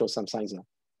will show some signs of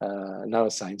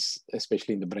nervous signs,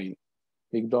 especially in the brain.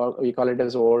 We call it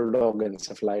as old dog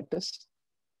encephalitis.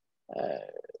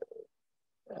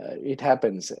 It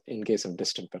happens in case of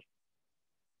distemper.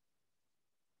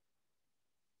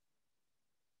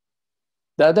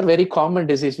 The other very common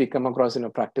disease we come across in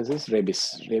our practice is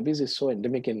rabies. Rabies is so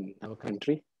endemic in our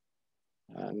country,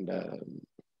 and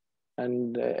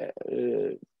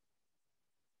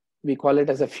we call it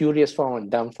as a furious form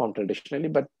and dumb form traditionally,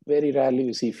 but very rarely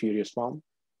you see furious form.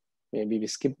 Maybe we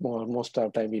skip most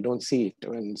of the time, we don't see it.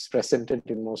 When it's presented,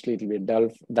 mostly it will be a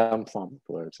dumb form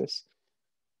towards us.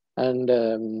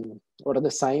 And what are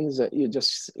the signs? You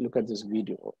just look at this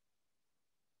video.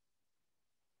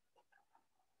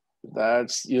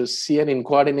 That's, you see an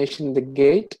incoordination in the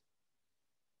gait.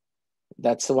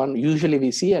 That's the one usually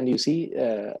we see, and you see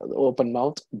open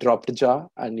mouth, dropped jaw,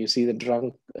 and you see the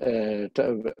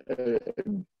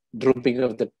drooping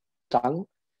of the tongue.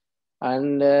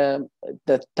 And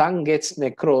the tongue gets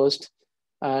necrosed,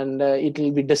 and it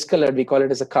will be discolored. We call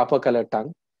it as a copper colored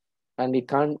tongue. And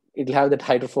it'll have that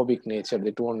hydrophobic nature.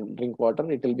 It won't drink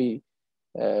water. It will be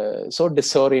so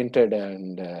disoriented,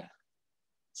 and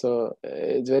so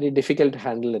it's very difficult to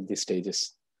handle at these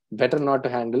stages. Better not to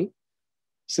handle.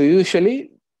 So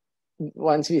usually,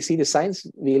 once we see the signs,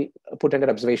 we'll put under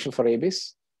observation for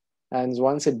rabies. And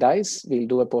once it dies, we'll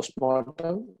do a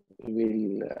postmortem.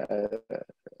 We'll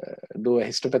do a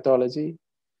histopathology.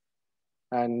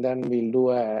 And then we'll do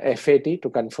a FAT to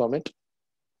confirm it.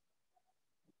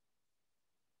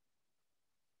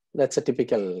 That's a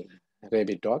typical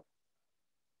rabies dog.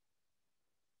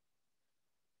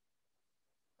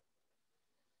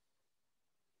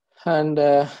 And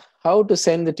how to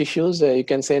send the tissues? You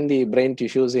can send the brain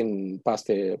tissues in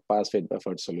phosphate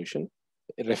buffered solution,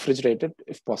 refrigerated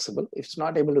if possible. If it's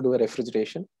not able to do a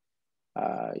refrigeration,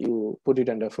 you put it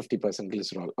under 50%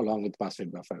 glycerol along with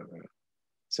phosphate buffer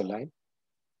saline.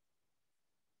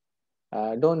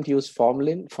 Don't use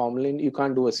formalin. Formalin, you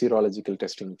can't do a serological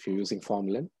testing if you're using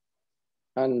formalin.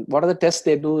 And what are the tests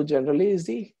they do generally is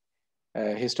the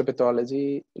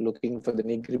histopathology, looking for the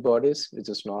Negri bodies, which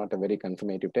is not a very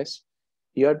confirmative test.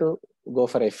 You have to go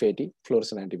for FAT,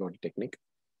 fluorescent antibody technique.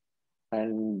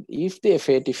 And if the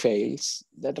FAT fails,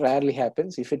 that rarely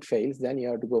happens. If it fails, then you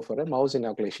have to go for a mouse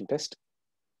inoculation test.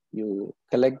 You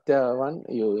collect the one,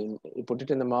 you put it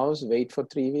in the mouse, wait for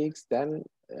 3 weeks, then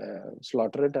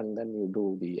slaughter it, and then you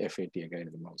do the FAT again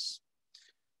in the mouse.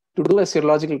 To do a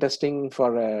serological testing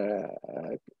for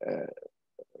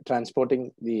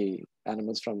transporting the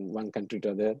animals from one country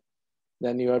to other,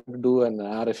 then you have to do an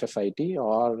RFFIT,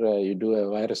 or you do a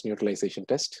virus neutralization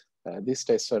test. These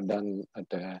tests are done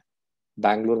at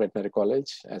Bangalore Veterinary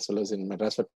College, as well as in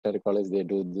Madras Veterinary College, they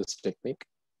do this technique.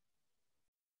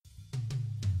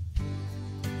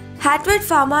 Hatvet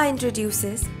Pharma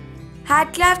introduces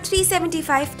Hatclaf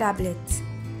 375 tablets,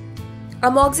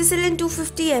 amoxicillin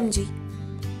 250 mg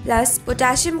plus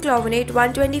potassium clovonate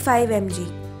 125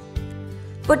 mg,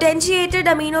 potentiated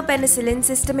aminopenicillin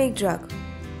systemic drug,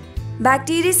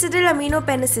 bactericidal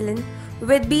aminopenicillin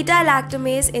with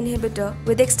beta-lactamase inhibitor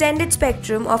with extended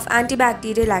spectrum of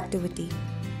antibacterial activity,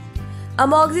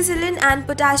 amoxicillin and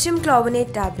potassium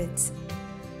clovonate tablets.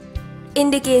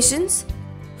 Indications: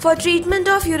 for treatment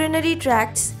of urinary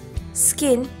tracts,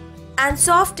 skin, and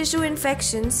soft tissue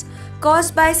infections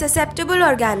caused by susceptible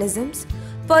organisms,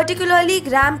 particularly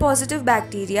gram-positive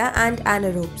bacteria and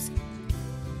anaerobes.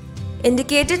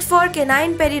 Indicated for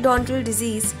canine periodontal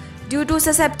disease due to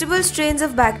susceptible strains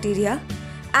of bacteria,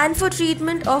 and for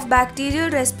treatment of bacterial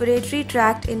respiratory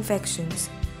tract infections.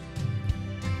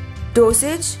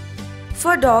 Dosage: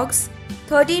 for dogs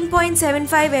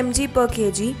 13.75 mg per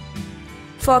kg.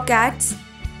 For cats,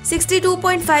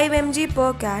 62.5 mg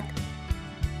per cat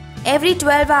every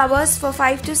 12 hours for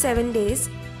 5 to 7 days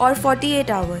or 48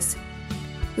 hours.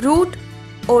 Route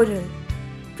oral.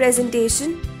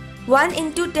 Presentation 1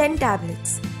 into 10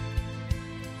 tablets.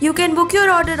 You can book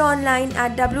your order online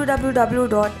at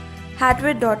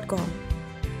www.hatvet.com.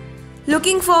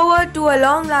 Looking forward to a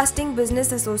long-lasting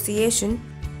business association.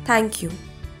 Thank you.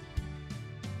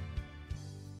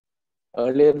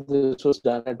 Earlier, this was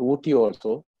done at Ooty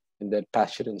also in that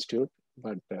Pasture Institute,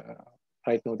 but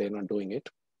right now they're not doing it.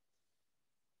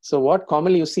 So what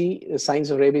commonly you see signs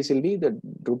of rabies will be the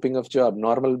drooping of jaw,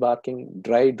 abnormal barking,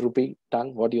 dry droopy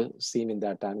tongue, what you've seen in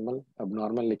that animal,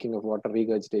 abnormal licking of water,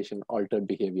 regurgitation, altered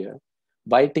behavior,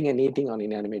 biting and eating on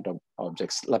inanimate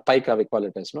objects, like pica we call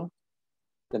it as, no?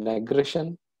 Then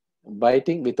aggression,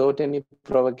 biting without any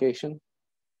provocation,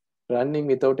 running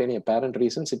without any apparent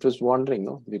reasons. It was wandering,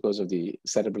 no, because of the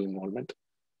cerebral involvement,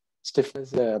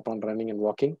 stiffness upon running and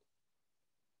walking,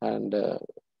 and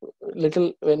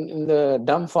little, when in the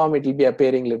dumb form, it will be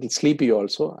appearing little sleepy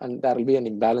also, and there will be an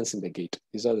imbalance in the gait.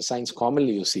 These are the signs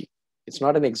commonly you see. It's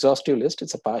not an exhaustive list,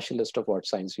 it's a partial list of what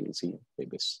signs you will see in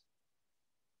babies.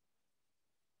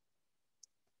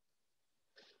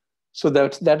 So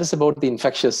that is about the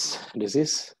infectious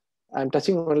disease. I'm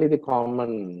touching only the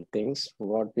common things,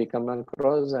 what we come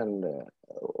across and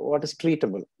what is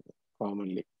treatable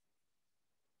commonly.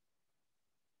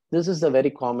 This is the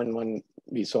very common one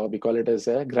we saw. We call it as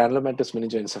a granulomatous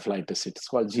meningoencephalitis. It's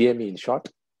called GME in short.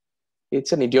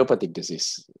 It's an idiopathic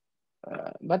disease,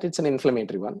 but it's an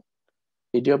inflammatory one.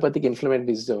 Idiopathic inflammatory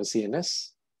disease of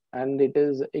CNS, and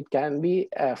it can be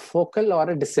a focal or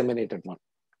a disseminated one.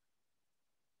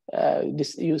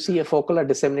 You see a focal or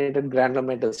disseminated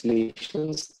granulomatous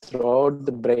lesions throughout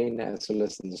the brain as well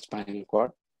as in the spinal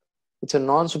cord. It's a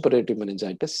non-suppurative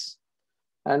meningitis.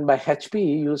 And by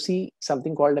HP, you see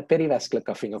something called a perivascular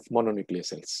cuffing of mononuclear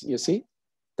cells. You see,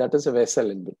 that is a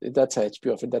vessel. That's a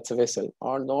HP of it. That's a vessel.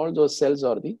 All those cells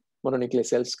are the mononuclear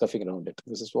cells cuffing around it.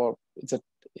 This is what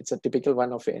it's a typical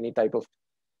one of any type of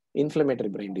inflammatory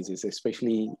brain disease,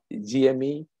 especially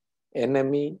GME,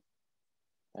 NME.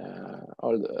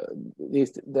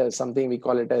 There's something we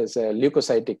call it as a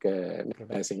leukocytic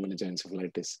necrotizing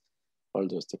meningoencephalitis. All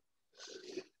those things.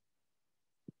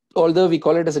 Although we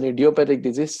call it as an idiopathic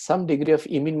disease, some degree of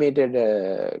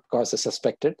immune-mediated cause is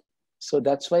suspected. So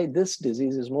that's why this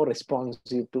disease is more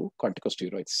responsive to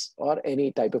corticosteroids or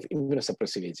any type of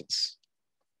immunosuppressive agents.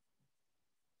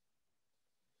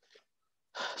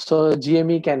 So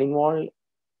GME can involve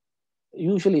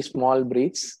usually small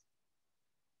breeds,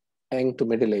 young to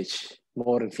middle age,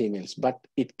 more in females, but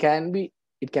it can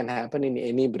happen in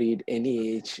any breed,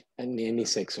 any age, and any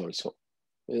sex also.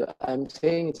 I'm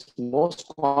saying it's most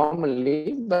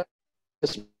commonly, but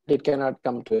it cannot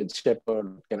come to a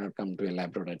shepherd, cannot come to a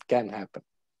Labrador. It can happen.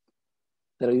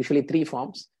 There are usually 3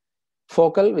 forms.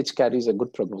 Focal, which carries a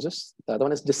good prognosis. The other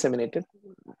one is disseminated,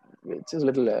 which is a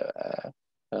little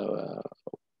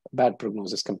bad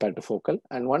prognosis compared to focal.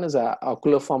 And one is a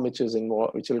ocular form, which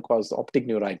will cause optic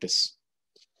neuritis.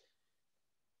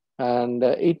 And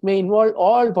it may involve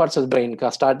all parts of the brain,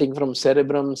 starting from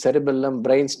cerebrum, cerebellum,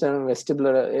 brainstem,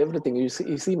 vestibular, everything. You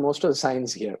see most of the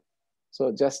signs here.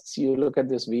 So just you look at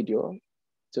this video,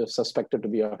 just suspected to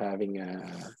be of having a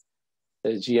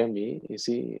GME. You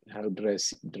see how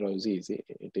drowsy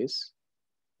it is,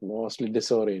 mostly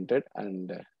disoriented,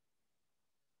 and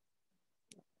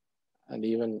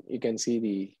even you can see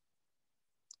the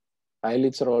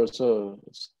eyelids are also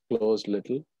closed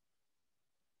little.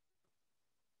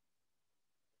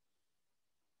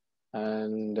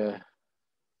 And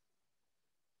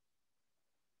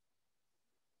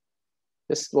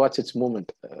just watch its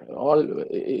movement.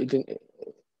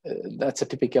 That's a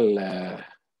typical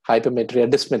hypermetry,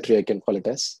 dysmetry, I can call it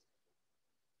as.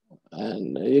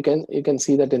 And you can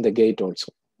see that in the gait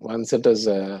also. Once it is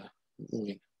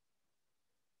moving.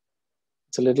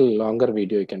 It's a little longer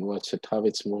video. You can watch it how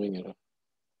it's moving around.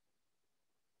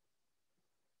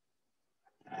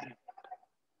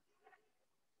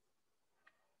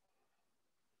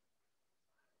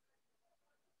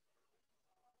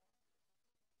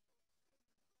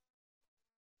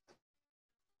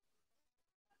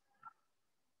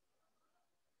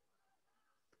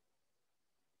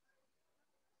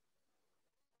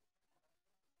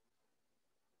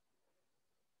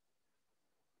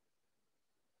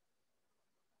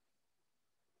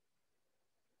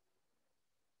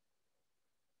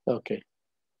 Okay.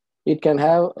 It can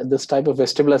have this type of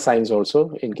vestibular signs also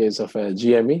in case of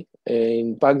GME.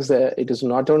 In pugs, it is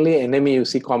not only NME you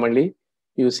see commonly,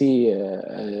 you see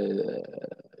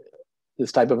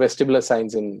this type of vestibular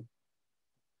signs in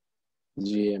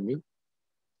GME.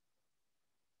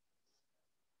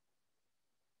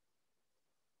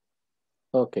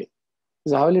 Okay.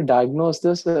 So how will you diagnose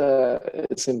this?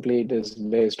 Simply, it is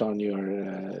based on your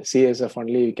CSF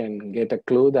only. You can get a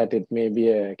clue that it may be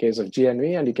a case of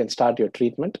GNV, and you can start your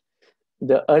treatment.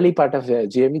 The early part of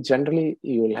GMV, generally,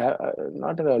 you will have,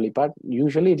 not an early part,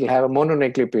 usually it will have a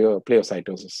mononuclear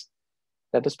pleocytosis.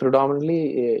 That is predominantly,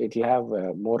 it will have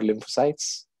more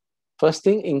lymphocytes. First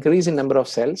thing, increase in number of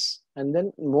cells, and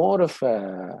then more of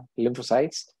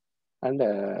lymphocytes and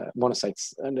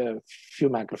monocytes and a few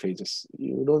macrophages.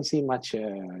 You don't see much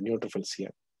neutrophils here.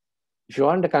 If you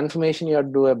want a confirmation, you have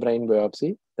to do a brain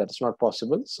biopsy. That is not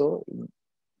possible. So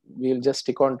we'll just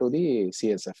stick on to the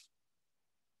CSF.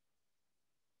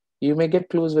 You may get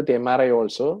clues with MRI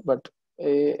also, but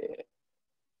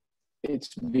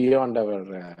it's beyond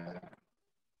our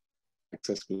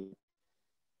accessibility.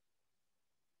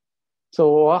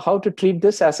 So how to treat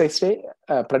this? As I say,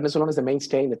 prednisolone is the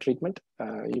mainstay in the treatment.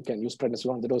 You can use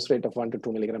prednisolone, the dose rate of 1 to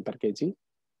 2 milligram per kg,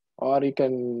 or you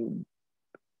can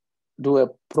do a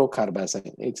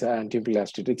procarbazine. It's an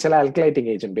antiplastid. It's an alkylating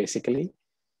agent, basically.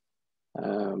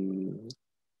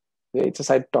 It's a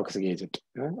cytotoxic agent.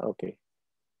 Okay.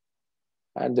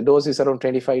 And the dose is around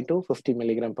 25 to 50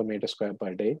 milligram per meter square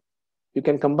per day. You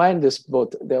can combine this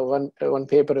both. The one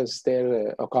paper is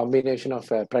there, a combination of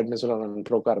prednisolone and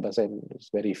procarbazine is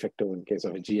very effective in case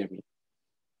of a GME.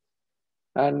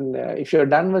 And if you're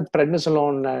done with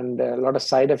prednisolone and a lot of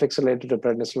side effects related to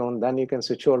prednisolone, then you can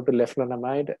switch over to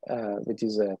leflunomide, which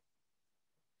is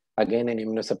again an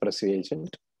immunosuppressive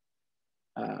agent,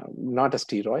 not a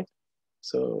steroid.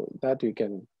 So that you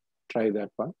can try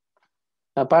that one.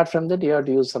 Apart from that, you have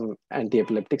to use some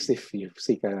anti-epileptics if you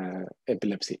seek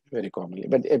epilepsy very commonly.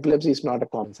 But epilepsy is not a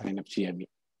common sign of GME.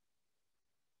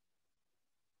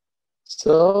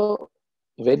 So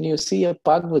when you see a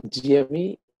pug with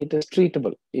GME, it is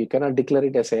treatable. You cannot declare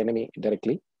it as an enemy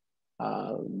directly.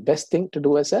 Best thing to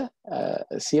do as a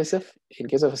CSF. In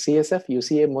case of a CSF, you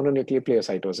see a mononuclear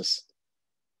pleocytosis.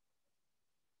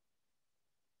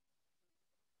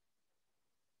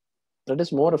 That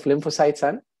is more of lymphocytes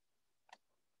and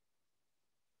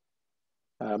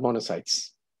monocytes.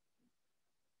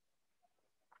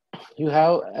 You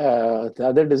have the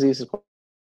other disease called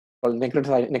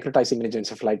necrotizing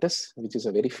meningoencephalitis, which is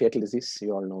a very fatal disease.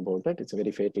 You all know about it. It's a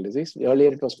very fatal disease.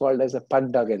 Earlier, it was called as a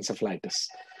pug-dog encephalitis,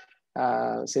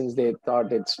 since they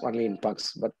thought it's only in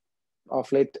pugs. But of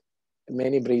late,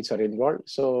 many breeds are involved.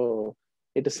 So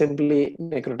it is simply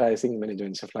necrotizing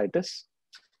meningoencephalitis.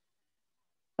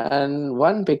 And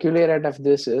one peculiarity of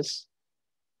this is,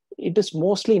 it is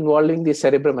mostly involving the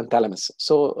cerebrum and thalamus.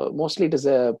 So mostly it is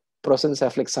a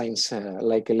prosencephalic signs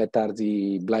like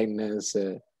lethargy, blindness,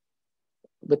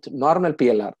 with normal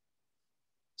PLR.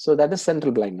 So that is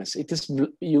central blindness. It is,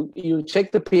 you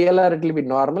check the PLR, it will be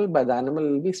normal, but the animal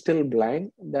will be still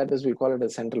blind. That is, we call it a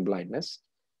central blindness.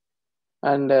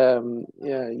 And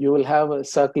you will have a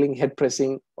circling, head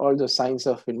pressing, all the signs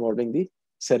of involving the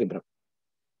cerebrum.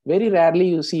 Very rarely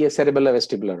you see a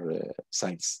cerebellar-vestibular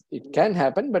signs. It can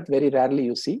happen, but very rarely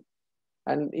you see.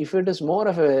 And if it is more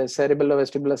of a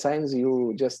cerebellar-vestibular signs,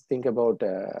 you just think about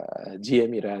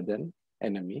GME rather than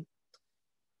NME.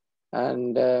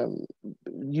 And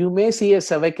you may see a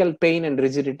cervical pain and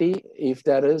rigidity if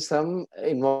there is some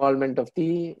involvement of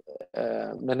the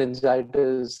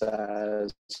meningitis,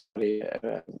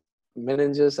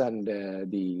 meninges and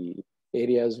the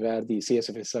areas where the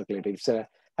CSF is circulated. If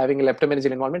having a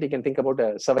leptomeningeal involvement, you can think about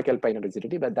a cervical pain and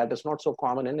rigidity, but that is not so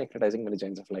common in necrotizing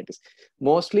meningoencephalitis.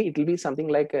 Mostly, it will be something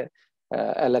like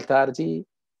a lethargy,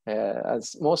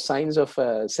 as most signs of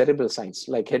cerebral signs,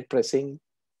 like head pressing,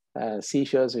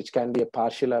 seizures, which can be a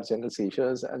partial or general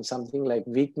seizures, and something like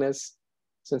weakness,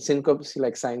 some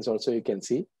syncope-like signs also you can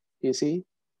see. You see,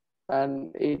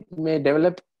 and it may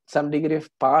develop some degree of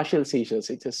partial seizures.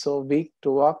 It is so weak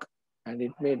to walk, and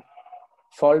it may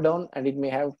fall down, and it may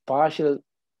have partial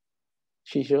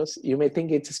seizures. You may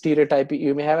think it's a stereotypy.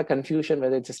 You may have a confusion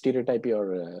whether it's a stereotypy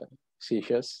or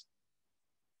seizures.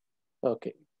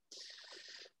 Okay.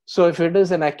 So if it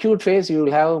is an acute phase, you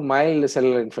will have mild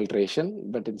cellular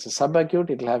infiltration, but it's a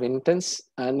subacute, it will have intense.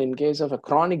 And in case of a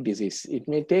chronic disease, it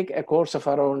may take a course of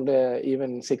around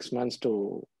even 6 months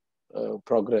to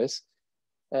progress.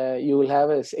 You will have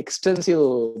an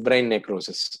extensive brain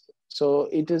necrosis. So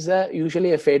it is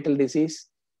usually a fatal disease.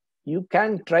 You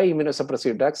can try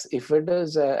immunosuppressive drugs. If it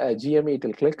is a GME, it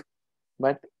will click.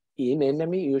 But in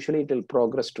NME, usually it will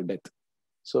progress to death.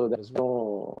 So there is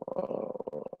no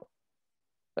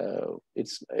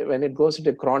it's when it goes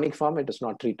into chronic form, it is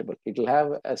not treatable. It will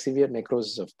have a severe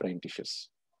necrosis of brain tissues.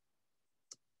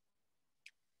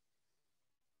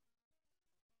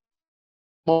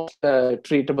 Most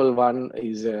treatable one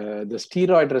is the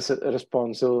steroid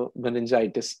responsive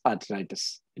meningitis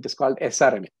arthritis. It is called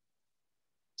SRMA.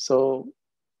 So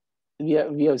we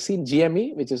have seen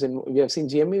GME, which is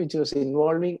which was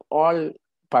involving all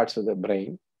parts of the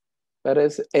brain,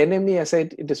 whereas NME, as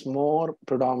it is more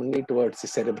predominantly towards the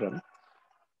cerebrum,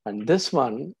 and this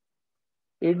one,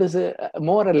 it is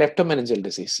more a leptomeningeal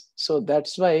disease. So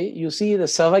that's why you see the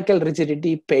cervical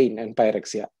rigidity, pain, and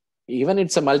pyrexia. Even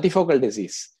it's a multifocal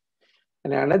disease.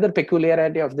 And another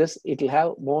peculiarity of this, it will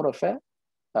have more of a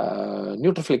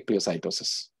neutrophilic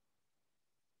pleocytosis.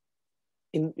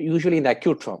 Usually in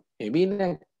acute form. Maybe in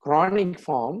a chronic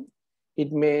form,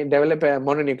 it may develop a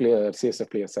mononuclear CSF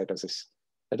pleocytosis.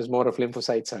 That is more of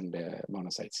lymphocytes and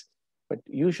monocytes. But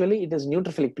usually it is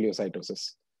neutrophilic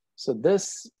pleocytosis. So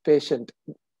this patient,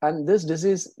 and this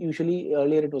disease, usually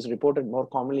earlier it was reported more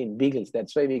commonly in beagles.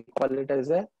 That's why we call it as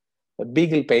a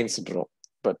beagle pain syndrome.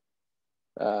 But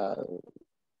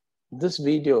this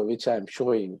video which I'm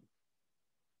showing,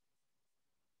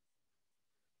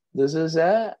 this is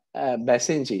a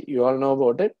P.A.G. You all know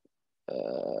about it,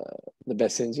 the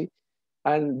P.A.G.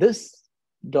 And this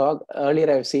dog,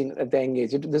 earlier I've seen at the young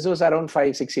age, this was around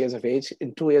 5-6 years of age.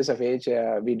 In 2 years of age,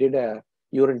 we did a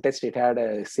urine test. It had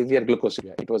a severe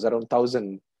glucosuria. It was around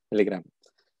 1000 milligram.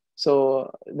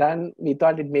 So then we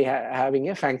thought it may having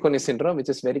a Fanconi syndrome, which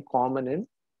is very common in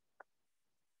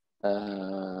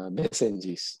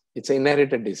P.A.Gs. It's an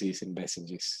inherited disease in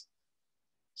P.A.Gs.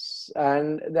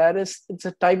 And it's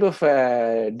a type of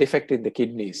defect in the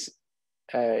kidneys.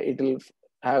 It will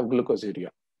have glucosuria.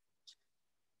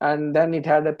 And then it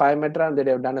had a pyometra, and they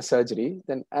have done a surgery.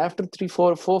 Then after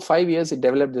 5 years, it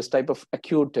developed this type of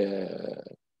acute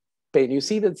pain. You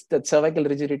see that cervical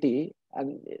rigidity,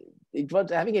 and it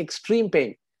was having extreme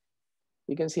pain.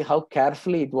 You can see how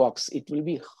carefully it walks. It will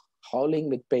be howling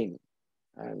with pain.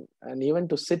 And even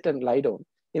to sit and lie down.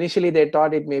 Initially, they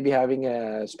thought it may be having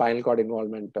a spinal cord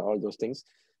involvement, all those things.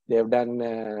 They have done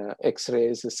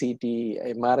X-rays, CT,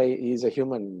 MRI. He's a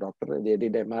human doctor. They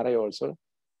did MRI also.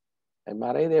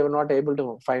 MRI, they were not able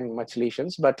to find much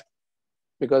lesions, but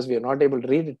because we are not able to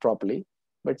read it properly.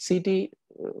 But CT,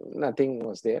 nothing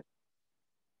was there.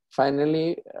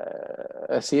 Finally,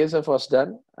 a CSF was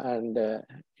done, and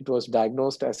it was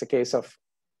diagnosed as a case of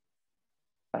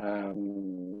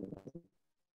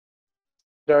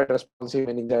responsive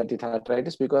meningitis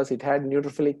arthritis because it had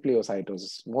neutrophilic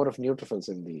pleocytosis, more of neutrophils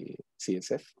in the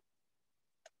CSF.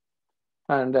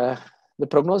 And the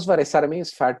prognosis for SRMA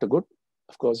is fat to good.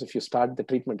 Of course, if you start the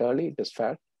treatment early, it is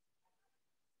fat.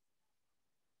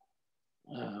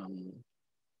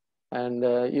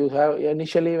 You have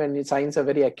initially, when the signs are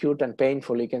very acute and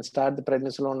painful, you can start the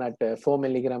prednisolone at 4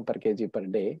 milligram per kg per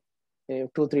day.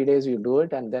 2-3 days you do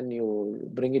it, and then you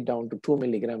bring it down to 2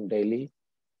 milligram daily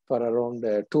for around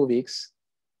 2 weeks.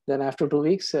 Then after 2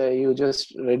 weeks, you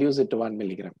just reduce it to 1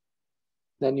 milligram.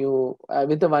 Then you,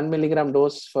 with the 1 milligram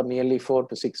dose for nearly 4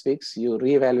 to 6 weeks, you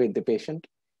reevaluate the patient.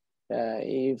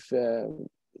 If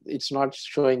it's not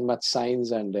showing much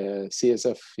signs and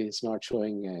CSF is not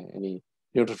showing any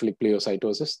neutrophilic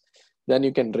pleocytosis, then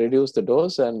you can reduce the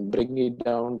dose and bring it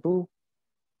down to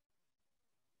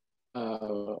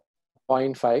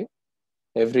 0.5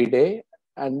 every day,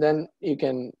 and then you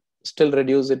can still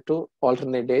reduce it to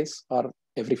alternate days or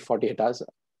every 48 hours.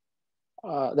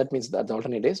 That means that the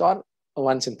alternate days or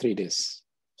once in 3 days.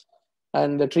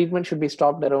 And the treatment should be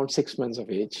stopped around 6 months of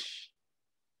age.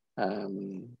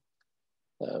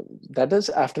 That is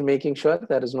after making sure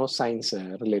there is no signs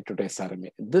related to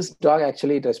SRMA. This dog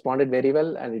actually responded very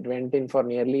well, and it went in for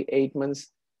nearly 8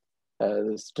 months.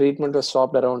 This treatment was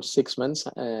stopped around 6 months,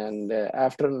 and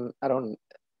after around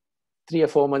 3 or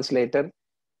 4 months later,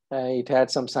 it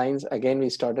had some signs. Again, we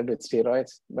started with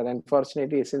steroids, but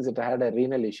unfortunately, since it had a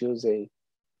renal issues,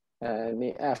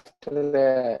 after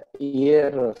a year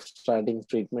of starting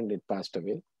treatment, it passed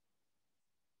away.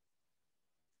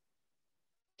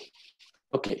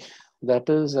 Okay, that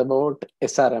is about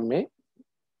SRMA.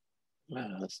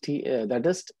 That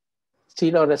is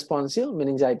steroid responsive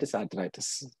meningitis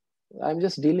arthritis. I'm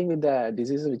just dealing with the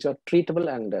diseases which are treatable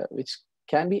and which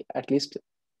can be at least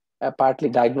partly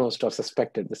diagnosed or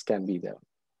suspected. This can be there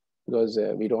because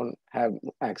we don't have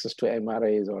access to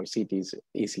MRIs or CTs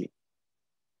easily.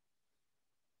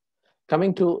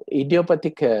 Coming to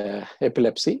idiopathic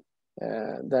epilepsy,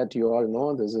 that you all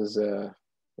know, this is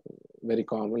very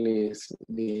commonly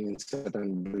in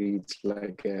certain breeds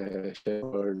like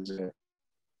shepherds,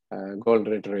 gold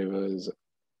retrievers,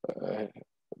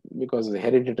 because of the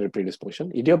hereditary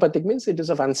predisposition. Idiopathic means it is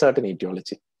of uncertain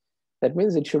etiology. That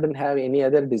means it shouldn't have any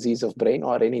other disease of brain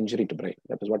or any injury to brain.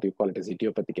 That is what you call it as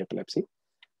idiopathic epilepsy.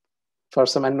 For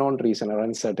some unknown reason or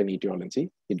uncertain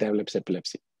etiology, it develops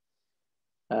epilepsy.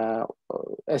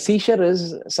 A seizure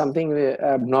is something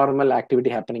abnormal activity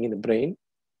happening in the brain.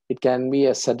 It can be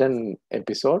a sudden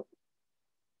episode.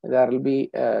 There will be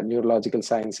neurological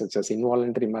signs such as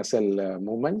involuntary muscle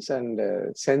movements and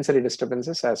sensory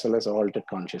disturbances as well as altered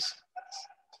consciousness.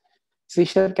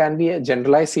 Seizure can be a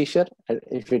generalized seizure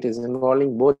if it is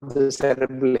involving both the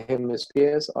cerebral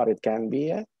hemispheres, or it can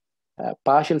be a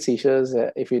partial seizures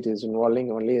if it is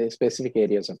involving only specific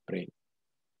areas of brain.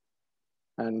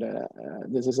 And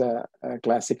this is a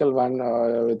classical one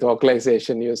with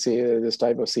vocalization. You see this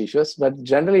type of seizures, but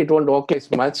generally it won't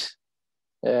vocalize much.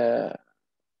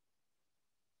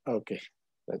 Okay,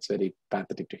 that's very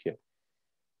pathetic to hear.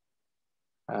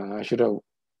 I should have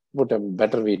put a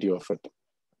better video of it.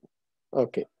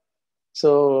 Okay,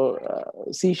 so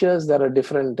seizures, there are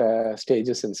different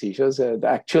stages in seizures. The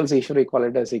actual seizure, we call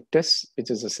it as ictus,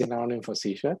 which is a synonym for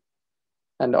seizure.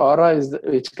 And aura is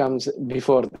which comes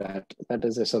before that. That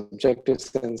is a subjective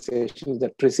sensation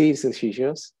that precedes the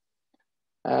seizures.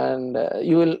 And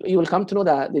you will come to know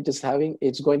that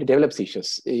it's going to develop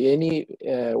seizures. Any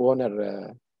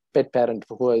owner, pet parent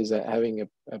who is having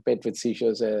a pet with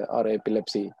seizures or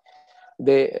epilepsy,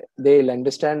 they'll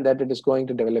understand that it is going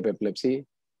to develop epilepsy,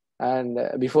 and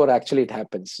before actually it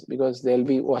happens, because they'll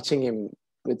be watching him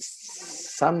with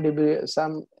some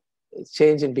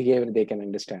change in behavior they can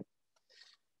understand.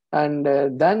 And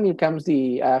then it comes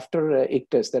the after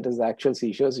ictus, that is the actual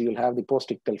seizures. You'll have the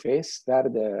post-ictal phase, where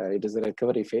it is the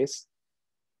recovery phase.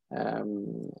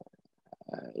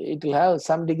 It will have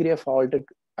some degree of altered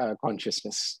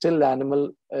consciousness. Still, the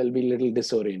animal will be a little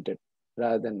disoriented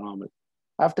rather than normal.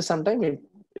 After some time, it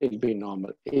will be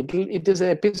normal. It is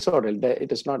episodal.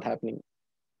 It is not happening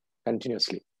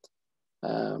continuously.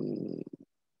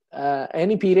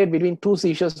 Any period between two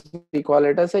seizures, we call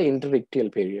it as an interictal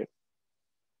period.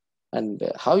 And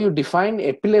how you define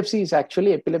epilepsy is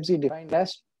actually epilepsy defined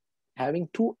as having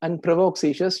two unprovoked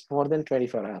seizures more than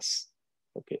 24 hours.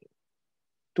 Okay,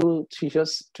 two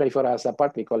seizures 24 hours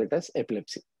apart, we call it as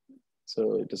epilepsy.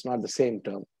 So it is not the same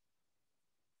term.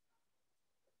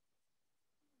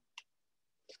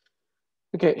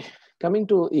 Okay, coming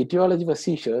to etiology for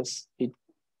seizures, it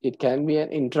can be an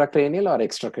intracranial or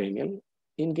extracranial.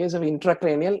 In case of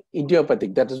intracranial,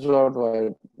 idiopathic, that is what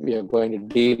we are going to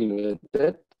deal with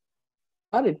it.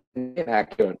 Or it can be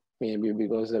acute, maybe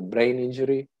because of brain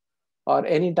injury or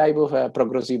any type of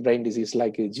progressive brain disease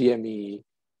like GME,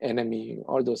 NME,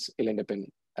 all those will end up in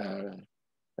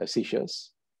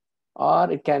seizures.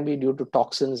 Or it can be due to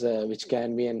toxins, which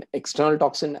can be an external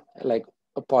toxin like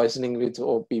a poisoning with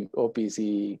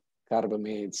OPC,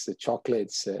 carbamates,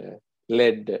 chocolates,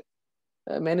 lead,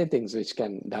 many things which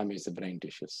can damage the brain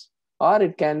tissues. Or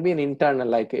it can be an internal,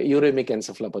 like uremic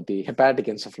encephalopathy, hepatic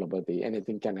encephalopathy,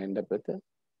 anything can end up with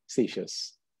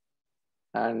seizures.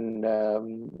 And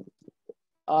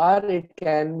or it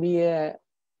can be a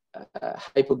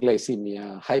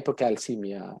hypoglycemia,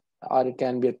 hypocalcemia, or it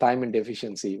can be a thiamine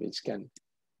deficiency, which can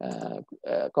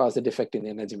cause a defect in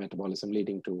energy metabolism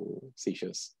leading to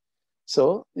seizures.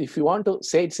 So if you want to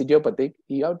say it's idiopathic,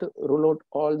 you have to rule out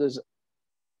all those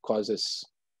causes.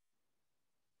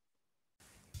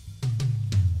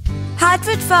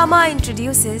 Hatvet Pharma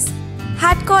introduces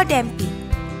Hatcot MP,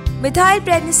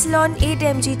 methylprednisolone 8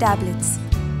 mg tablets,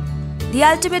 the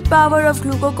ultimate power of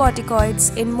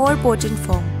glucocorticoids in more potent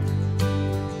form.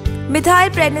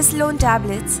 Methylprednisolone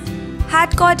tablets,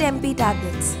 Hatcot MP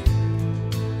tablets,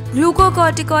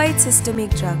 glucocorticoid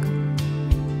systemic drug.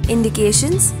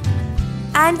 Indications: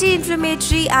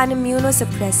 anti-inflammatory and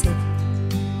immunosuppressive.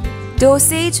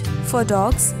 Dosage for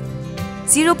dogs: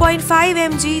 0.5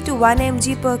 mg to 1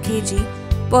 mg per kg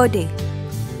per day.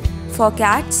 For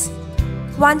cats,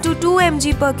 1 to 2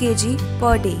 mg per kg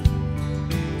per day.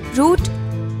 Route: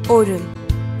 oral.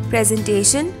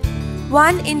 Presentation: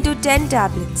 1 into 10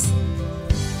 tablets.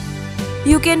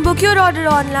 You can book your order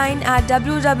online at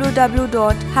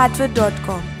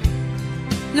www.hatvet.com.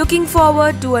 Looking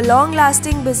forward to a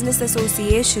long-lasting business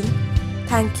association.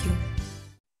 Thank you.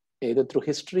 Either through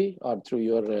history or through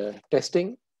your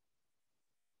testing,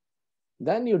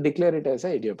 then you declare it as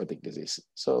an idiopathic disease.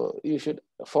 So you should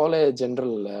follow a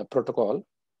general protocol.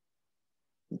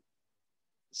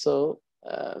 So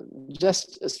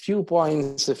just a few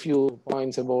points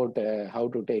about how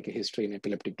to take a history in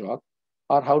epileptic dog,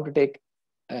 or how to take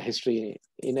a history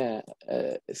in a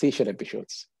seizure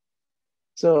episodes.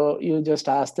 So you just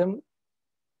ask them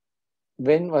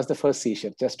when was the first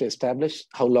seizure, just to establish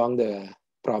how long the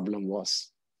problem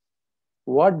was.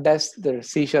 What does the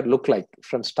seizure look like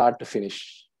from start to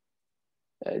finish?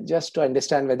 Just to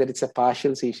understand whether it's a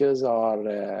partial seizures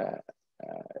or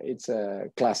it's a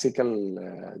classical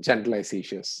generalized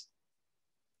seizures.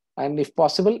 And if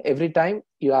possible, every time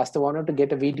you ask the owner to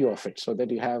get a video of it so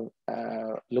that you have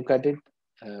look at it.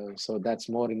 So that's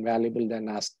more invaluable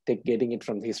than getting it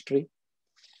from history.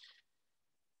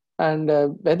 And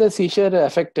whether seizure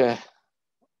affect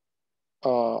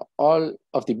all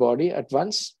of the body at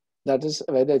once, that is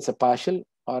whether it's a partial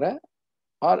or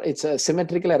it's a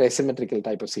symmetrical or asymmetrical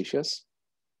type of seizures.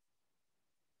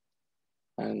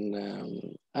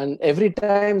 And every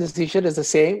time the seizure is the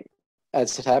same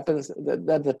as it happens,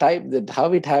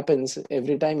 how it happens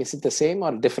every time, is it the same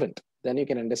or different? Then you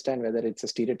can understand whether it's a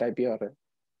stereotypy or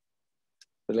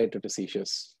related to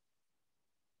seizures.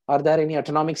 Are there any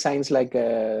autonomic signs like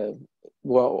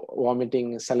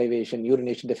vomiting, salivation,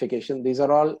 urination, defecation? These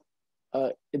are all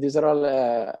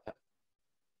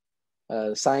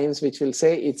signs which will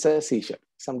say it's a seizure.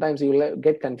 Sometimes you will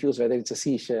get confused whether it's a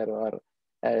seizure or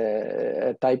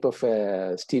a type of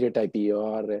stereotypy,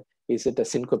 or is it a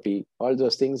syncope? All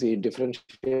those things you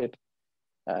differentiate.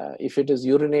 If it is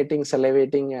urinating,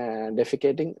 salivating,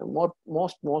 defecating,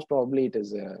 most probably it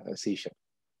is a seizure.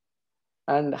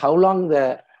 And how long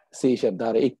the seizure,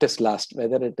 the ictus lasts,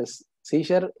 whether it is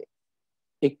seizure,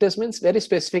 ictus means very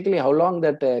specifically how long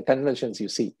that convulsions you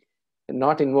see,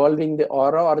 not involving the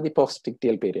aura or the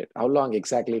postictal period, how long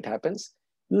exactly it happens.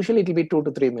 Usually it will be 2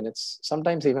 to 3 minutes,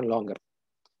 sometimes even longer.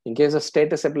 In case of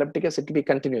status epilepticus, it will be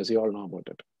continuous, you all know about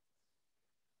it.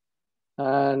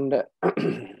 And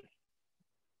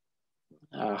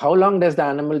how long does the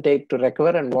animal take to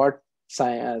recover, and what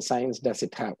signs does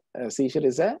it have? A seizure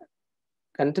is a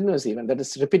continuous event, that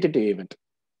is repetitive event.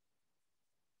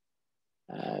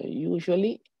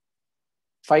 Usually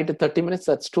 5 to 30 minutes,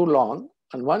 that's too long.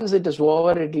 And once it is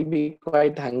over, it will be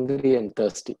quite hungry and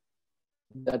thirsty.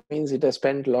 That means it has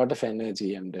spent a lot of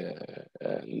energy and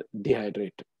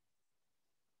dehydrated.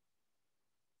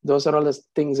 Those are all the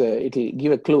things, it will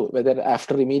give a clue whether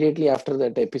immediately after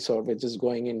that episode, which is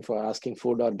going in for asking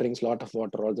food or drinks a lot of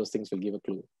water, all those things will give a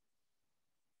clue.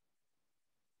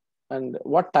 And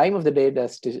what time of the day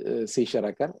does seizure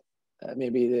occur?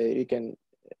 Maybe you can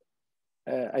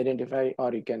identify,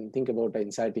 or you can think about an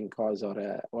inciting cause,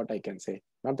 or what I can say,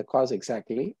 not the cause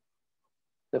exactly,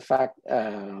 the fact,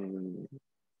 a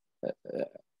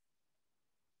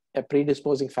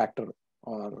predisposing factor,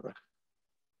 or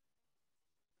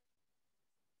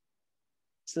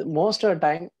so most of the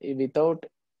time, without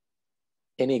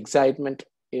any excitement,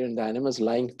 even the animals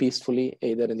lying peacefully,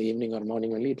 either in the evening or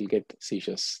morning only, it will get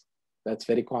seizures. That's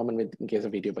very common in case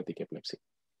of idiopathic epilepsy.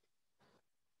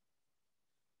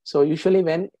 So usually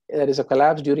when there is a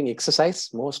collapse during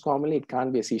exercise, most commonly it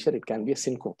can't be a seizure, it can be a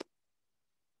syncope.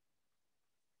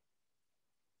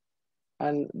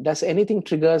 And does anything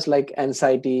triggers like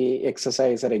anxiety,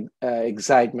 exercise, or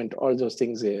excitement, all those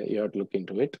things, you have to look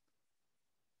into it.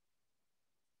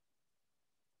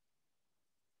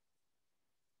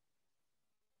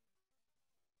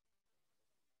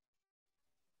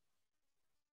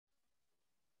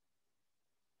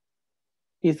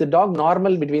 Is the dog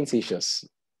normal between seizures?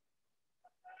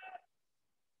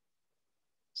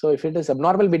 So if it is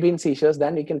abnormal between seizures,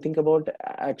 then we can think about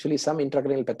actually some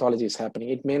intracranial pathology is happening.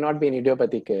 It may not be an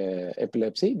idiopathic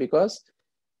epilepsy because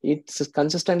it's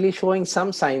consistently showing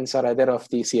some signs or other of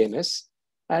the CNS,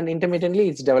 and intermittently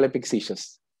it's developing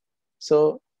seizures.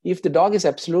 So if the dog is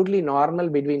absolutely normal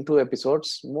between 2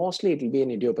 episodes, mostly it will be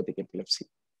an idiopathic epilepsy.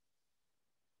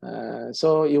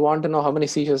 So you want to know how many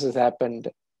seizures has happened,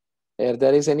 if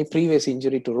there is any previous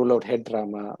injury to rule out head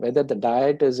trauma, whether the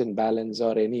diet is in balance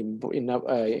or any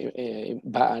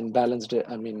unbalanced,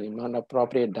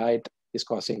 inappropriate diet is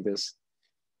causing this.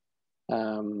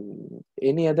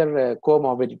 Any other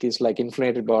comorbidities like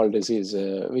inflammatory bowel disease,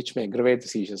 which may aggravate the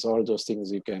seizures, all those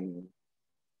things you can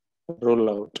rule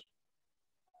out.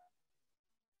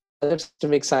 Other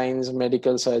systemic signs,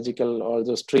 medical, surgical, all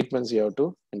those treatments you have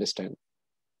to understand.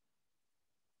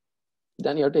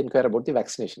 Then you have to inquire about the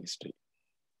vaccination history.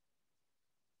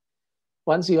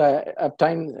 Once you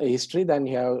obtain a history, then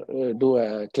you have do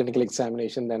a clinical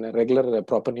examination, then a regular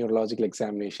proper neurological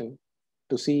examination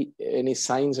to see any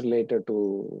signs related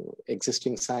to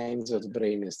existing signs of the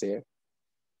brain is there.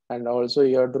 And also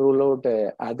you have to rule out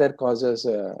other causes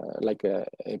like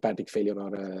hepatic failure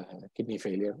or kidney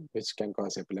failure, which can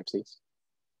cause epilepsies.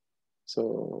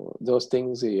 So those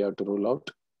things you have to rule out.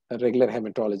 A regular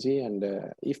hematology,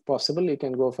 and if possible, you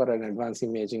can go for an advanced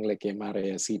imaging like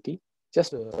MRI or CT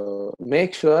Just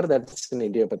make sure that it's an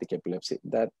idiopathic epilepsy.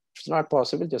 That's not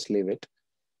possible, just leave it.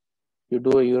 You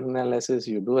do a urine analysis,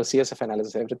 you do a CSF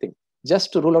analysis, everything,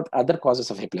 just to rule out other causes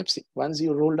of epilepsy. Once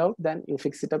you ruled out, then you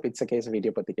fix it up. It's a case of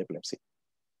idiopathic epilepsy.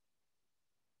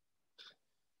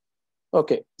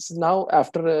 Okay, so now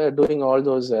after doing all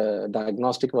those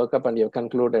diagnostic workup and you've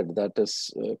concluded that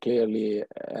is clearly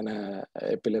an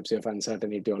epilepsy of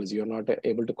uncertain etiology, you're not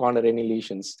able to corner any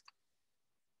lesions,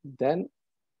 then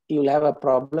you'll have a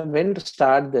problem when to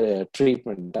start the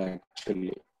treatment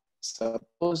actually.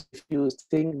 Suppose if you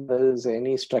think there is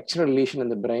any structural lesion in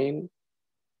the brain,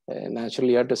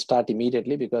 naturally you have to start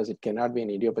immediately because it cannot be an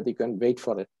idiopathic. You can wait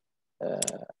for it,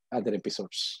 other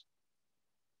episodes.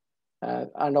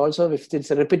 And also if it's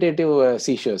a repetitive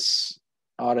seizures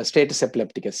or a status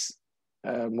epilepticus,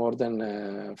 more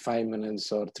than 5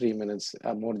 minutes or 3 minutes,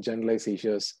 more generalized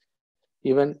seizures,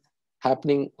 even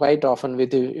happening quite often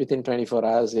within 24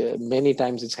 hours, many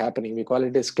times it's happening. We call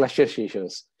it as cluster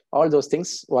seizures. All those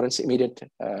things warrants immediate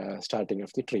starting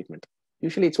of the treatment.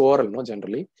 Usually it's oral, no,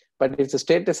 generally, but if it's a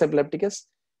status epilepticus,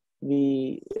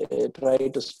 we try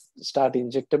to start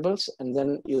injectables and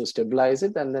then you stabilize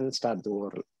it and then start the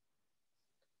oral.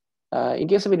 In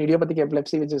case of an idiopathic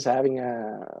epilepsy, which is having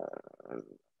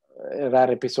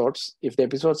rare episodes, if the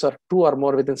episodes are 2 or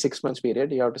more within 6 months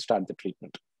period, you have to start the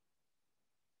treatment.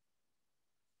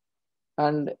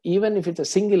 And even if it's a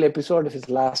single episode, if it's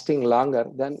lasting longer,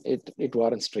 then it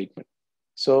warrants treatment.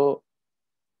 So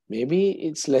maybe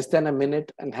it's less than a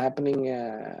minute and happening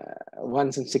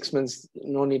once in 6 months,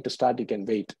 no need to start, you can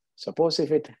wait. Suppose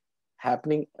if it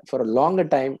happening for a longer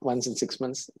time, once in 6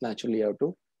 months, naturally you have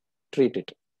to treat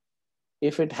it.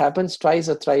 If it happens twice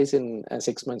or thrice in a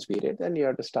 6 months period, then you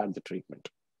have to start the treatment.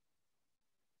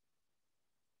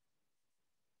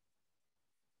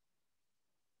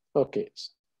 Okay,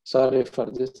 sorry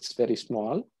for this, it's very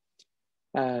small.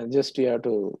 Just you have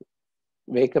to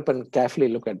wake up and carefully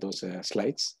look at those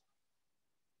slides.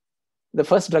 The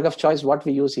first drug of choice, what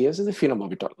we use here is the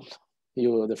phenobarbital.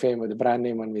 The brand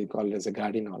name one we call it as a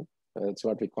Gardinol. That's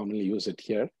what we commonly use it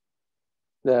here.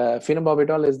 The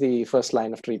phenobarbital is the first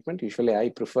line of treatment. Usually I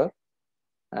prefer.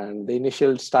 And the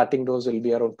initial starting dose will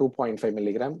be around 2.5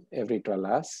 milligram every 12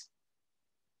 hours.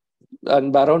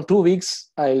 And by around 2 weeks,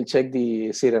 I'll check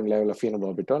the serum level of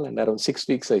phenobarbital. And around 6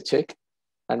 weeks, I check.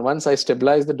 And once I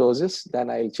stabilize the doses, then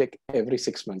I'll check every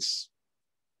 6 months.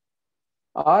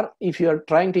 Or if you're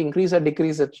trying to increase or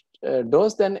decrease the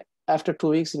dose, then after 2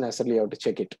 weeks, you necessarily have to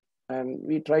check it. And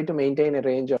we try to maintain a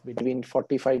range of between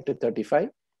 45 to 35.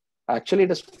 Actually,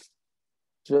 it is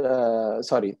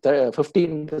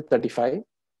 15 to 35.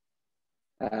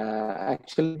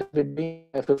 Actually, between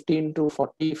 15 to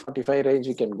 40, 45 range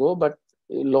you can go, but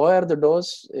lower the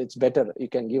dose, it's better. You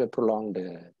can give a prolonged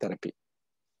therapy.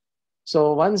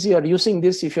 So once you are using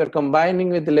this, if you're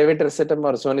combining with the levetiracetam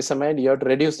or zonisamide, you have to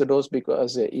reduce the dose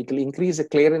because it will increase the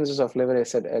clearances of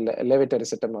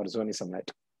levetiracetam or zonisamide.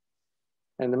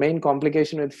 And the main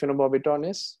complication with phenobarbital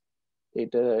is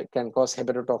it can cause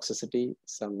hepatotoxicity,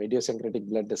 some idiosyncratic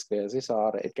blood dyscrasis,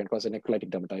 or it can cause a necrolytic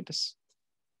dermatitis.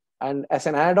 And as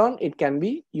an add-on, it can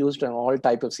be used on all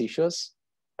type of seizures,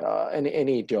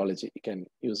 any etiology. You can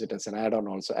use it as an add-on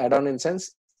also. Add-on in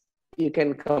sense, you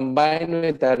can combine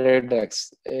with thyroid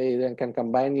drugs. You can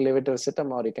combine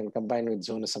levetiracetam or you can combine with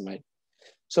zonisamide.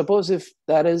 Suppose if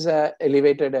there is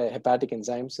elevated hepatic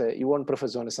enzymes, you won't prefer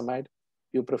zonisamide.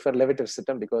 You prefer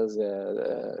levetiracetam because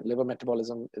liver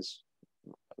metabolism is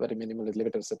very minimal with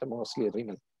levetiracetam, mostly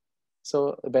renal.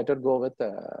 So better go with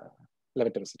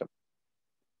levetiracetam.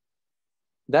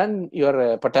 Then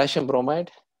your potassium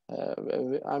bromide.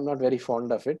 I'm not very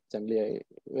fond of it. Generally, I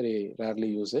very rarely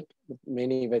use it.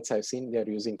 Many vets I've seen, they are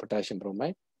using potassium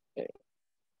bromide.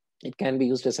 It can be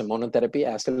used as a monotherapy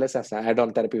as well as an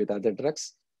add-on therapy with other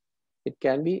drugs. It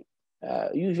can be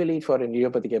usually for an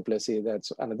idiopathic epilepsy,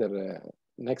 that's another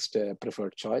next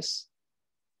preferred choice.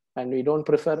 And we don't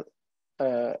prefer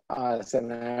as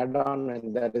an add-on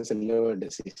when there is a liver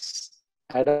disease.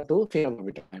 Add-on to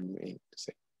phenobarbital, I mean to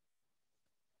say.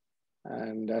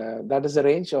 And that is the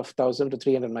range of 1,000 to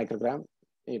 300 microgram.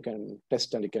 You can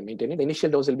test and you can maintain it. The initial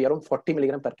dose will be around 40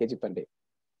 milligram per kg per day.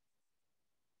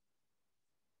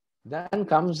 Then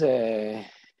comes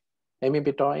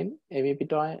amipitoine.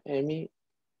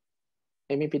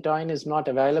 Amipitoine is not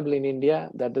available in India.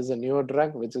 That is a newer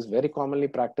drug which is very commonly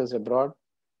practiced abroad,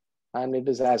 and it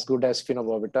is as good as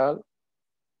phenobarbital.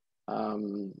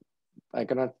 I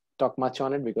cannot talk much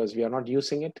on it because we are not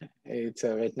using it. It's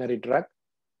a veterinary drug.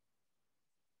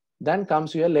 Then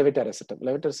comes your levetiracetam.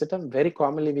 Levetiracetam very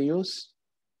commonly we use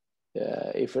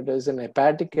If it is an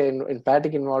hepatic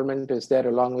involvement is there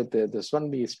along with this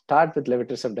one, we start with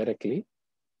levetiracetam directly.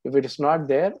 If it is not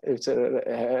there, if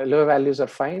lower values are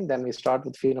fine, then we start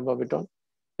with phenobarbital.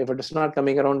 If it is not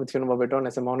coming around with phenobarbital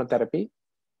as a monotherapy,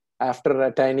 after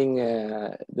attaining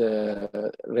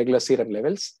the regular serum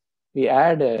levels, we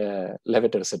add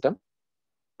levetiracetam.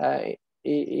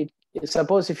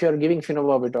 Suppose if you are giving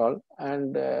phenobarbital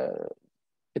and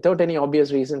without any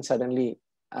obvious reason, suddenly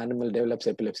animal develops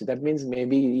epilepsy. That means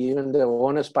maybe even the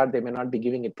owner's part, they may not be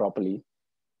giving it properly.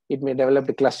 It may develop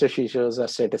the cluster seizures or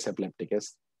status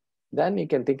epilepticus. Then you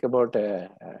can think about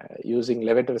using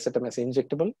levetiracetam as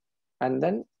injectable and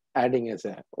then adding as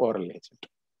an oral agent.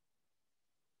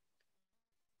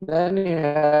 Then you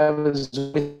have use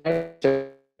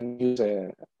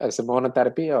as a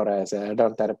monotherapy or as an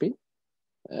add-on therapy,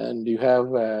 and you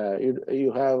have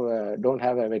don't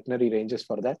have a veterinary ranges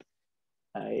for that.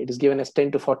 It is given as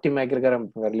 10 to 40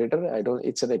 microgram per liter.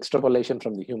 It's an extrapolation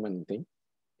from the human thing.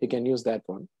 You can use that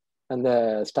one. And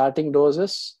the starting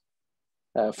doses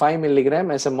 5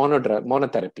 milligram as a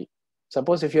monotherapy.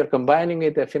 Suppose if you're combining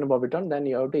with phenobarbital, then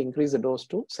you have to increase the dose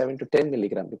to 7 to 10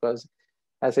 milligram because,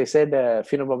 as I said,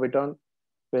 phenobarbital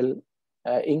will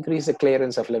increase the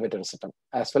clearance of levetiracetam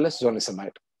as well as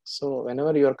zonisamide. So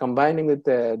whenever you are combining with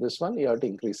this one, you have to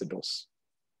increase the dose,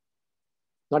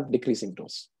 not decreasing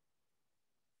dose.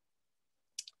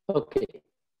 Okay.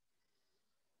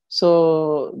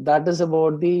 So that is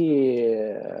about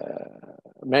the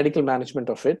medical management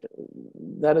of it.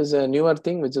 There is a newer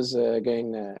thing, which is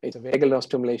again, it's a vagal nerve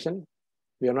stimulation.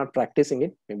 We are not practicing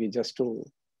it. Maybe just to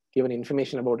give an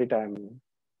information about it,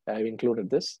 I've included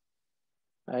this.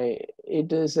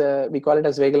 It is, we call it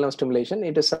as vagal nerve stimulation.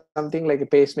 It is something like a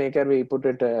pacemaker. We put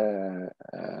it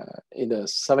in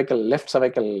the left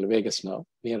cervical vagus nerve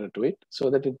nearer to it, so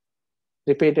that it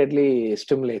repeatedly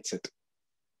stimulates it.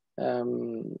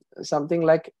 Something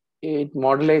like it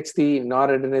modulates the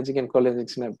noradrenergic and cholinergic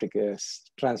synaptic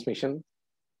transmission,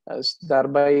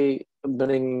 thereby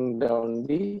bringing down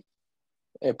the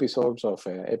episodes of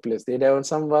epilepsy. They have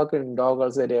some work in dog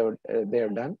also they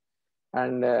have done,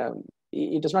 and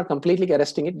it is not completely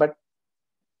arresting it, but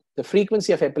the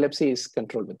frequency of epilepsy is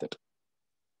controlled with it.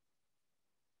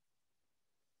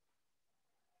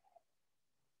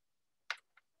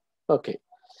 Okay,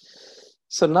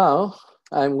 so now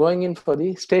I'm going in for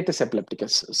the status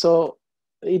epilepticus. So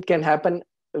it can happen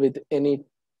with any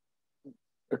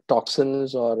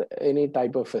toxins or any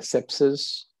type of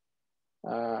sepsis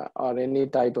or any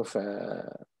type of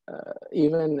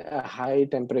even a high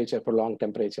temperature, prolonged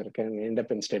temperature can end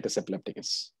up in status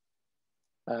epilepticus.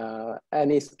 An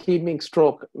ischemic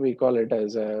stroke, we call it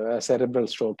as a cerebral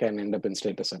stroke, can end up in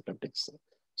status epilepticus.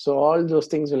 So all those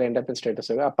things will end up in status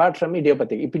epilepticus. Apart from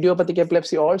idiopathic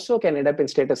epilepsy also can end up in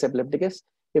status epilepticus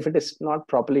if it is not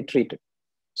properly treated.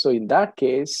 So in that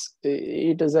case,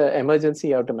 it is an emergency,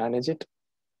 you have to manage it.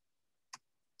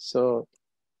 So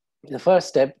the first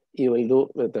step you will do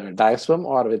with a diazepam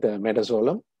or with a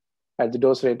midazolam at the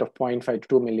dose rate of 0.5 to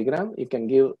 2 milligram. You can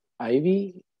give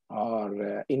IV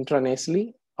or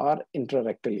intranasally or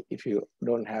intrarectally if you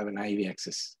don't have an IV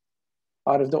access.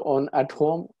 Or if at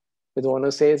home, if the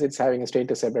owner says it's having a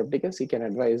status epilepticus, he can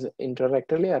advise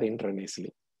intrarectally or intranasally.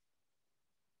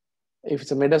 If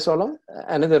it's a midazolam,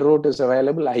 another route is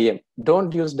available, IM.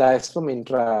 Don't use diazepam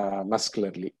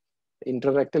intramuscularly.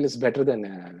 Intrarectal is better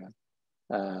than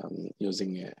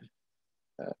using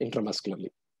intramuscularly.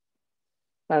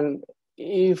 And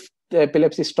if the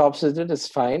epilepsy stops with it, it's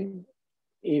fine.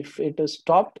 If it is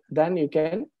stopped, then you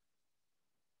can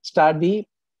start the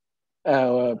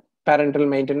parenteral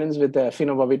maintenance with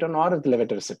phenobarbital or with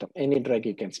levetiracetam. Any drug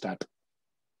you can start.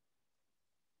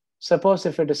 Suppose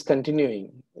if it is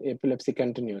continuing, epilepsy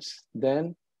continues,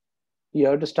 then you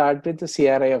have to start with the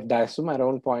CRI of diazepam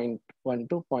around 0.1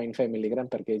 to 0.5 milligram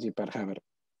per kg per hour.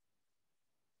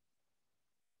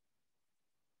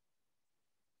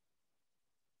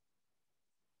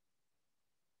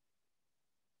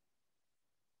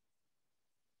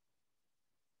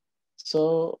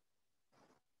 So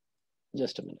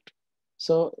just a minute.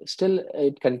 So still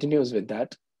it continues with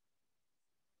that.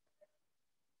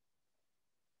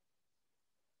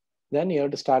 Then you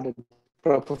have to start with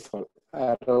propofol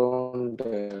around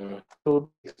 2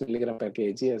 milligram per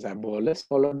kg as a bolus,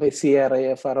 followed by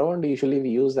CRIF around, usually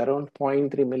we use around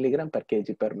 0.3 milligram per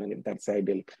kg per minute. That's the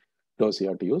ideal dose you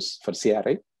have to use for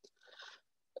CRI.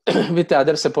 With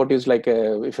other supportives, like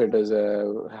if it is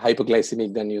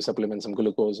hypoglycemic, then you supplement some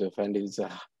glucose. If it is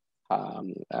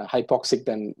hypoxic,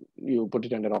 then you put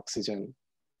it under oxygen.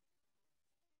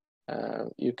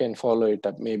 You can follow it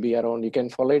up maybe around, you can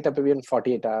follow it up even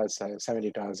 48 hours,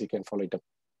 78 hours, you can follow it up.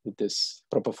 with this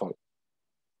propofol.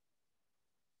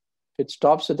 If it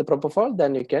stops with the propofol,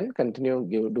 then you can continue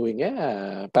doing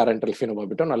a parenteral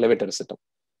phenobarbital or levetiracetam.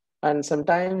 And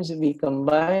sometimes we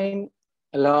combine,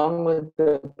 along with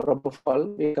the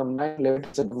propofol, we combine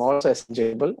levetiracetam also as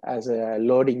injectable as a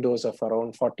loading dose of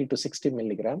around 40 to 60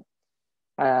 milligram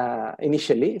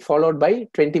initially, followed by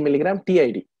 20 milligram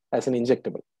TID as an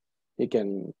injectable. You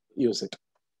can use it.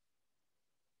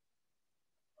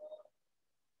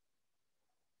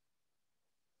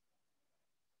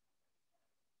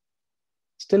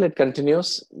 Still it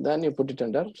continues, then you put it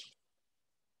under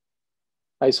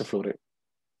isoflurane.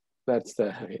 That's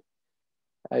the,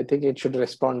 I think it should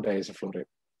respond to isoflurane.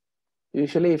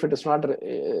 Usually if it is not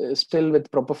still with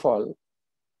propofol,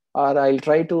 or I'll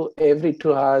try to, every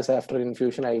 2 hours after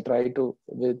infusion, I'll try to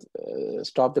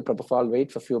stop the propofol,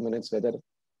 wait for a few minutes whether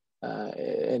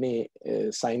any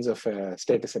signs of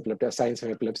status epilepticus, signs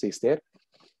of epilepsy is there.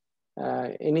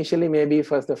 Initially, maybe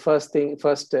first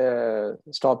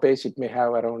stoppage, it may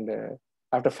have around,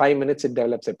 after 5 minutes, it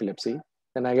develops epilepsy.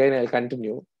 Then again, I'll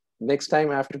continue. Next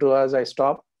time, after 2 hours, I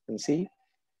stop and see.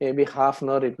 Maybe half an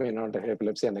hour, it may not have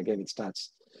epilepsy, and again, it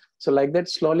starts. So like that,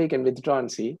 slowly you can withdraw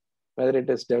and see whether it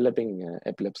is developing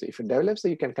epilepsy. If it develops,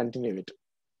 you can continue it.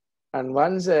 And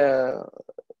once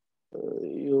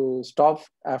you stop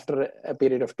after a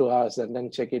period of 2 hours and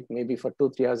then check it, maybe for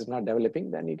 2-3 hours it's not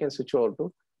developing, then you can switch over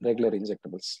to regular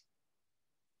injectables.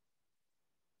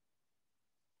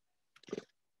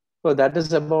 So that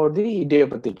is about the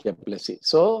idiopathic epilepsy.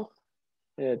 So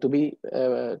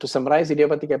to summarize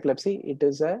idiopathic epilepsy, it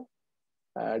is a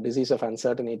disease of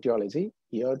uncertain etiology.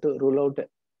 You have to rule out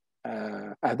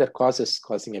other causes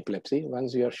causing epilepsy.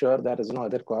 Once you are sure there is no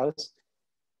other cause,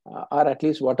 or at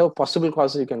least whatever possible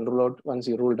causes you can rule out, once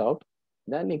you ruled out,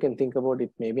 then you can think about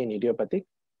it maybe an idiopathic.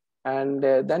 And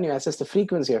then you assess the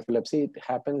frequency of epilepsy. It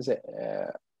happens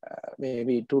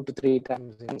maybe 2 to 3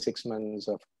 times in 6 months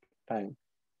of time.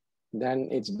 Then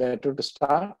it's better to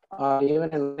start, or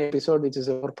even an episode which is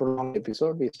a more prolonged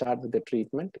episode, we start with the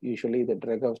treatment. Usually the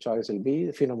drug of choice will be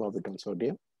phenobarbital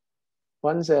sodium.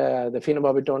 Once the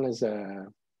phenobarbital is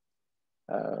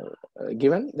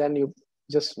given, then you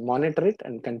just monitor it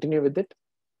and continue with it.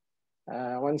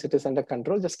 Once it is under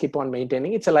control, just keep on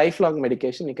maintaining. It's a lifelong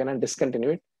medication. You cannot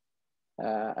discontinue it.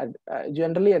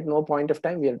 Generally, at no point of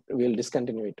time, we'll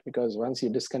discontinue it, because once you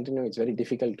discontinue, it's very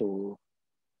difficult to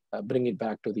bring it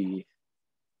back to the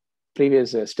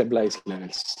previous stabilized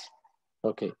levels.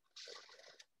 Okay.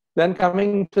 Then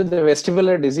coming to the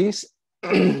vestibular disease,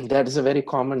 that is a very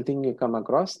common thing you come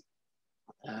across.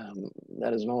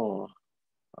 There is no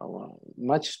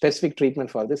much specific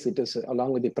treatment for this. It is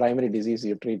along with the primary disease,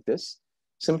 you treat this.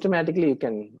 Symptomatically, you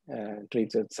can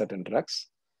treat with certain drugs.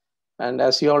 And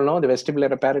as you all know, the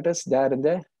vestibular apparatus there in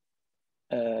the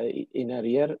inner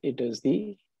ear,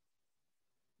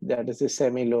 that is the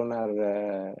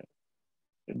semilunar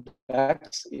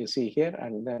ducts you see here,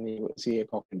 and then you see a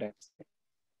cochlear duct.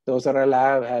 Those are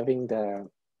all having the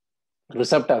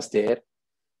receptors there.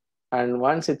 And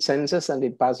once it senses and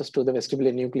it passes to the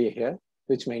vestibular nuclei here,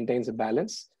 which maintains a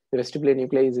balance. The vestibular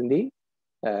nuclei is in the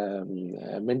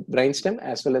brainstem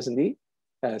as well as in the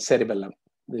cerebellum,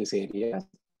 this area,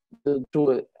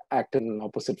 to act in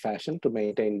opposite fashion to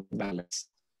maintain balance.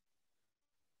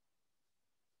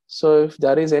 So if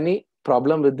there is any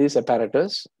problem with this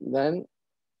apparatus, then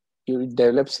you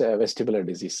develop vestibular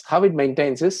disease. How it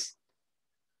maintains is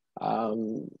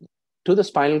to the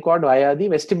spinal cord via the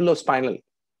vestibulospinal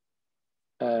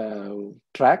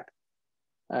tract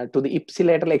to the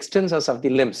ipsilateral extensors of the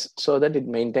limbs, so that it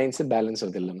maintains the balance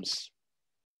of the limbs.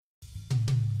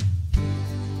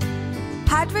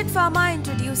 Hatvet Pharma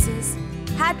introduces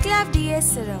Hatclaf DS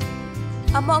syrup,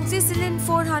 amoxicillin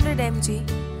 400 mg,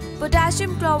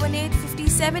 potassium chlorate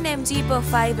 57 mg per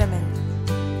 5 ml.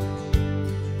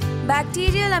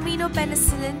 Bacterial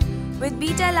aminopenicillin with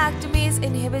beta-lactamase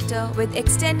inhibitor with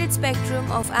extended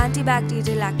spectrum of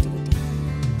antibacterial activity.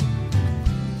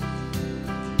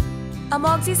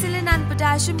 Amoxicillin and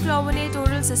potassium chlorate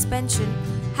oral suspension,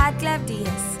 Hatclaf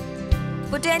DS.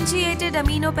 Potentiated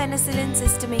aminopenicillin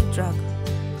systemic drug.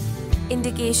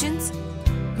 Indications: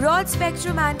 broad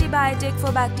spectrum antibiotic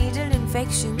for bacterial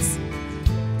infections,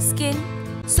 skin,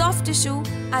 soft tissue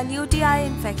and UTI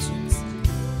infections.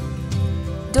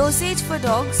 Dosage for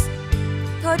dogs: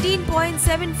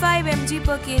 13.75 mg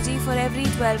per kg for every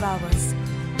 12 hours.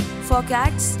 For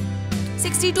cats,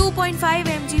 62.5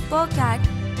 mg per cat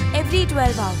every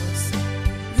 12 hours.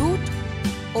 Route: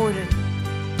 oral.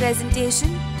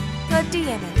 Presentation: 30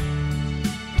 ml.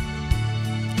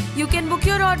 You can book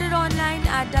your order online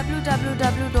at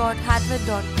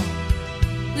www.hatvet.com.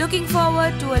 Looking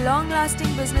forward to a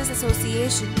long-lasting business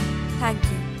association. Thank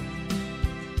you.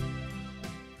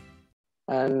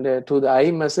 And to the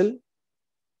eye muscle,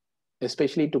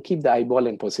 especially to keep the eyeball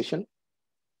in position.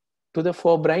 To the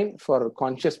forebrain for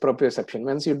conscious proprioception.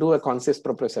 Once you do a conscious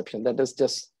proprioception, that is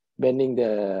just bending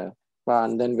the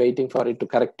and then waiting for it to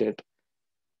correct it.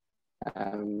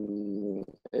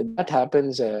 That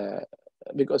happens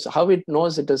because how it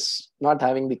knows it is not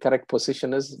having the correct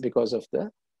position is because of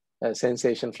the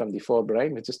sensation from the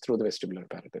forebrain, which is through the vestibular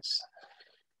apparatus.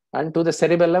 And to the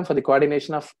cerebellum for the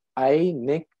coordination of eye,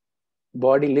 neck,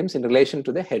 body, limbs in relation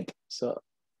to the head. So,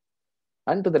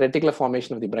 and to the reticular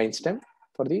formation of the brainstem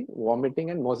for the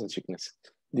vomiting and motion sickness.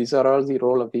 These are all the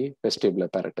role of the vestibular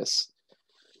apparatus.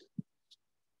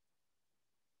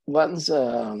 Once,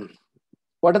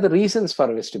 what are the reasons for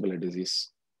vestibular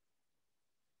disease?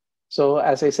 So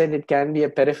as I said, it can be a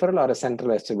peripheral or a central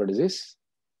vestibular disease.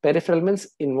 Peripheral means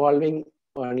involving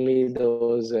only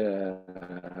those apparatus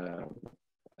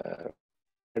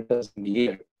in the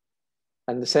ear.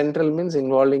 And the central means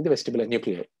involving the vestibular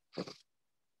nuclei.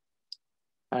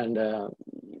 And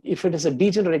if it is a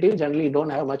degenerative, generally you don't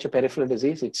have much of peripheral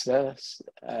disease. It's a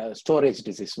storage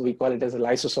disease. We call it as a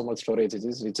lysosomal storage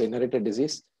disease. It's an inherited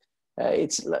disease.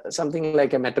 It's something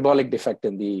like a metabolic defect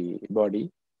in the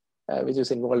body, which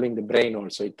is involving the brain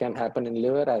also. It can happen in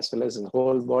liver as well as in the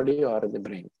whole body or in the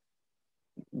brain.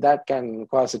 That can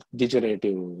cause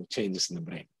degenerative changes in the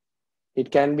brain.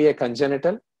 It can be a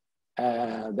congenital.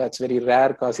 That's very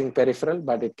rare, causing peripheral,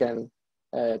 but it can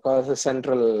cause a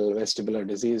central vestibular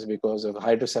disease because of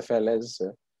hydrocephalus,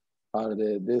 or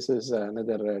this is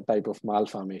another type of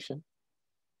malformation.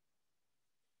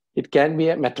 It can be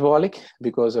a metabolic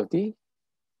because of the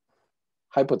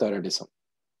hypothyroidism.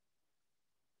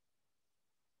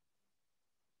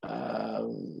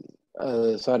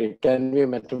 It can be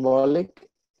metabolic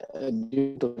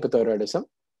due to hypothyroidism.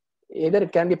 Either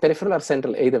it can be peripheral or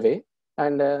central, either way.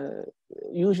 And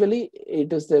usually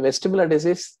it is the vestibular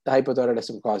disease the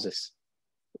hypothyroidism causes.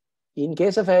 In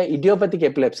case of a idiopathic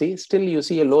epilepsy, still you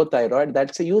see a low thyroid.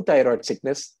 That's a euthyroid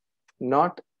sickness,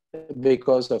 not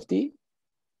because of the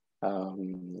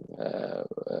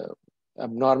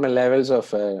abnormal levels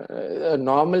of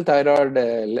normal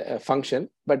thyroid function.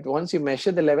 But once you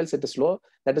measure the levels, it is low.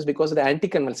 That is because of the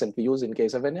anticonvulsant we use in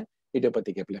case of an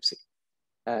idiopathic epilepsy.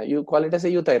 You call it as a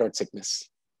euthyroid sickness.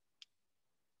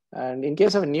 And in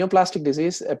case of a neoplastic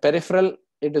disease, a peripheral,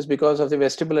 it is because of the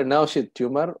vestibular nerve sheath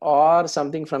tumor or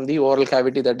something from the oral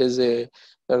cavity, that is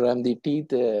around the teeth,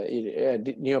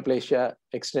 neoplasia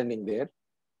extending there.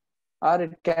 Or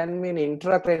it can be an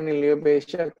intracranial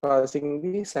neoplasia causing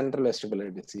the central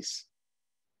vestibular disease.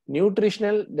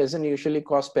 Nutritional doesn't usually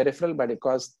cause peripheral, but it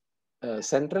causes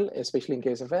central, especially in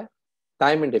case of a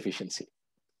thiamine deficiency.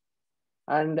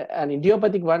 And an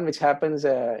idiopathic one, which happens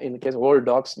in the case of old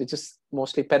dogs, which is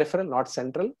mostly peripheral, not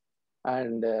central.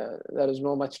 And there is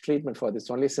no much treatment for this,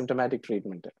 only symptomatic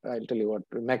treatment. I'll tell you what,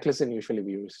 Meclizine usually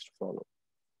we used to follow.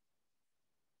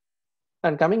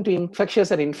 And coming to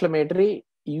infectious or inflammatory,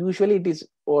 usually it is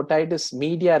otitis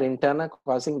media or interna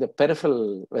causing the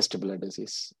peripheral vestibular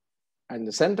disease. And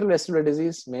the central vestibular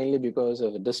disease mainly because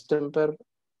of distemper,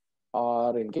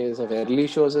 or in case of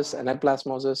ehrlichiosis,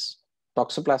 anaplasmosis,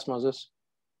 toxoplasmosis,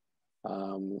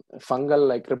 fungal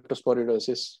like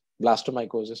cryptosporidosis,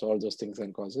 blastomycosis, all those things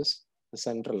and causes the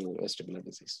central vestibular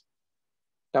disease.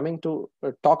 Coming to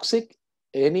toxic,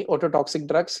 any ototoxic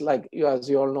drugs like, as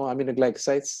you all know,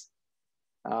 aminoglycosides,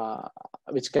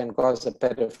 which can cause a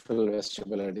peripheral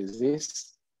vestibular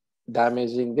disease,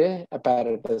 damaging the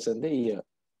apparatus in the ear.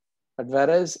 But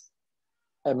whereas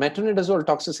a metronidazole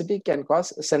toxicity can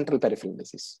cause central peripheral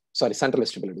disease, central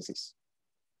vestibular disease.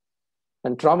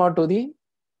 And trauma to the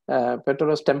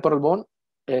temporal bone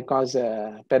cause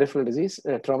peripheral disease.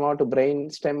 Trauma to brain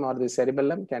stem or the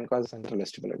cerebellum can cause central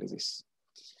vestibular disease.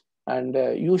 And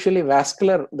usually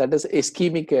vascular, that is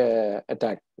ischemic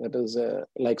attack, that is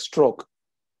like stroke.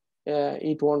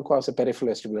 It won't cause a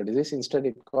peripheral vestibular disease. Instead,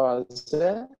 it causes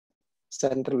a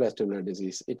central vestibular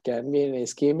disease. It can be an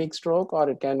ischemic stroke or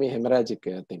it can be hemorrhagic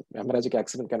thing. Hemorrhagic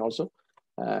accident can also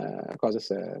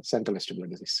cause a central vestibular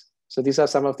disease. So these are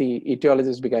some of the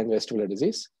etiologies behind vestibular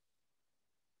disease.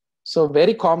 So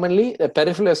very commonly, the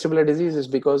peripheral vestibular disease is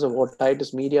because of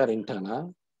otitis media or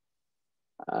interna,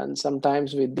 and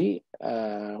sometimes with the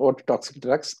ototoxic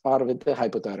drugs or with the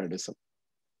hypothyroidism.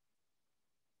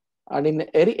 And in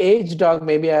every age dog,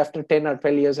 maybe after 10 or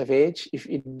 12 years of age, if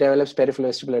it develops peripheral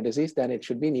vestibular disease, then it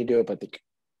should be idiopathic.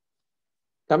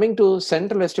 Coming to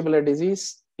central vestibular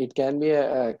disease, It can be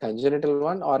a congenital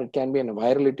one, or it can be a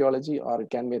viral etiology, or it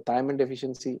can be a thiamine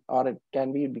deficiency, or it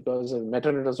can be because of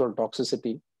metronidazole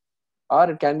toxicity,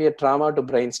 or it can be a trauma to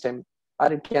brainstem,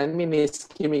 or it can be an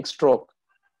ischemic stroke.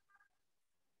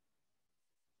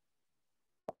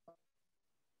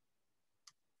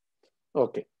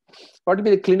 Okay, what will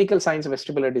be the clinical signs of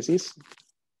vestibular disease?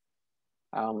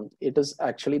 It is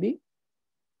actually the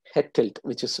head tilt,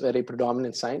 which is a very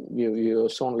predominant sign. You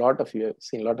have seen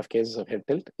a lot of cases of head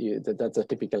tilt. That's a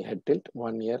typical head tilt,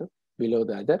 one ear below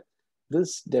the other.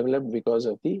 This developed because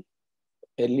of the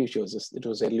ehrlichiosis. It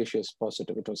was ehrlichios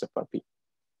positive. It was a puppy.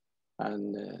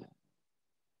 And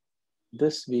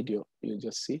this video, you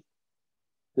just see.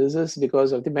 This is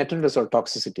because of the metronidazole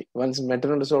toxicity. Once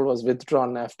metronidazole was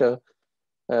withdrawn after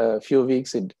a few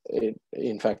weeks,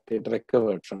 in fact, it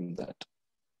recovered from that.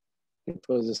 It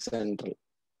was a central.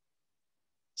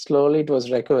 Slowly, it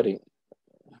was recovering.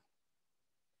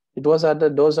 It was at a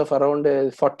dose of around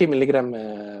 40 milligram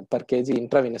per kg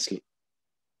intravenously.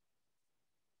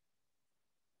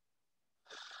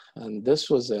 And this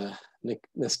was a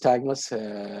nystagmus.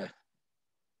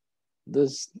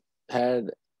 This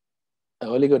had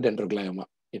oligodendroglioma.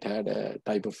 It had a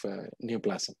type of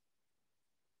neoplasm.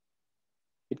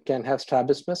 It can have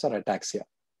strabismus or ataxia.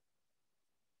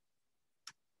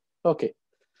 Okay.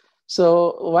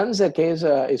 So once a case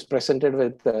is presented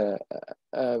with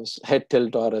head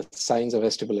tilt or signs of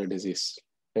vestibular disease,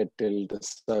 head tilt,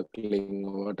 circling,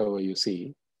 whatever you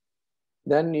see,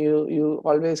 then you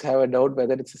always have a doubt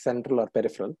whether it's central or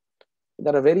peripheral.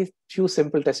 There are very few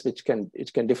simple tests which can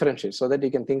differentiate, so that you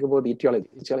can think about the etiology.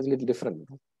 Etiology is a little different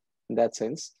in that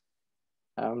sense.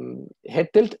 Head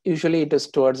tilt, usually it is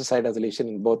towards the side of the lesion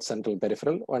in both central and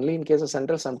peripheral. Only in case of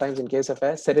central, sometimes in case of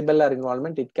a cerebellar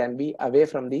involvement, it can be away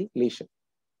from the lesion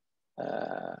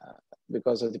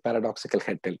because of the paradoxical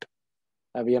head tilt.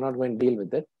 We are not going to deal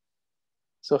with it.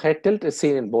 So head tilt is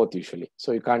seen in both usually,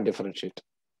 so you can't differentiate.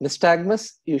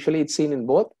 Nystagmus, usually it's seen in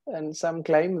both, and some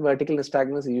claim vertical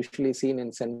nystagmus is usually seen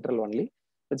in central only.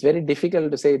 It's very difficult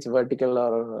to say it's vertical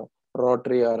or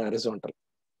rotary or horizontal,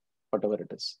 whatever it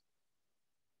is.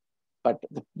 But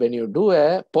when you do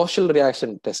a postural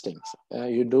reaction testing,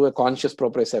 you do a conscious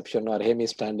proprioception or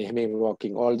hemi-standing,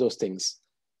 hemi-walking, all those things.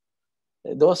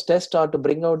 Those tests are to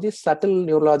bring out the subtle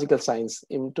neurological signs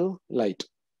into light.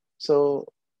 So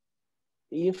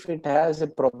if it has a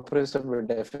proprioceptive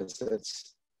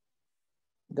deficits,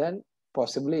 then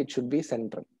possibly it should be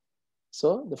central.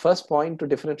 So the first point to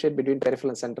differentiate between peripheral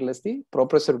and central is the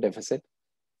proprioceptive deficit.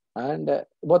 And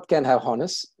both can have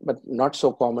honus, but not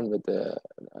so common with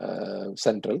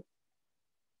central.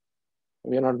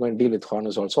 We are not going to deal with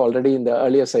honus also. Already in the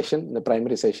earlier session, in the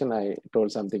primary session, I told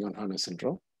something on honus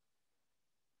syndrome.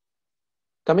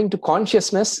 Coming to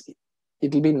consciousness,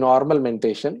 it will be normal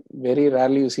mentation. Very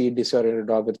rarely you see a disoriented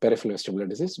dog with peripheral vestibular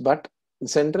disease, but in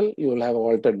central, you will have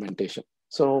altered mentation.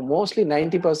 So mostly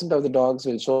 90% of the dogs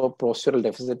will show postural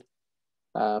deficit.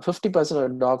 50%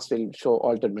 of dogs will show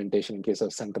altered mentation in case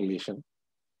of central lesion.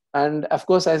 And of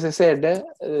course, as I said,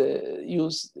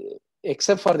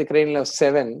 except for the cranial nerve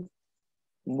 7,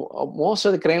 most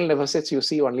of the cranial deficits you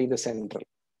see only in the central.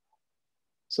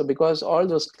 So because all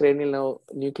those cranial nerve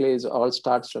nuclei all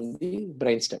starts from the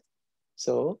brainstem.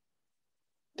 So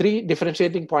 3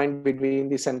 differentiating points between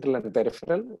the central and the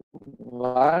peripheral.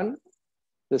 1,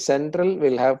 the central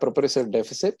will have proprioceptive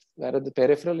deficit, whereas the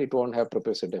peripheral, it won't have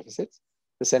proprioceptive deficits.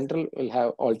 The central will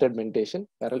have altered mentation,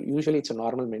 whereas usually it's a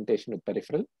normal mentation with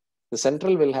peripheral. The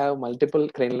central will have multiple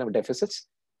cranial nerve deficits,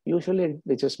 usually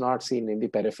which is not seen in the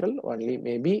peripheral, only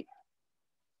maybe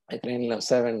a cranial nerve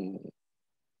 7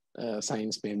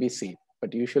 signs may be seen,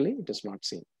 but usually it is not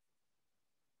seen.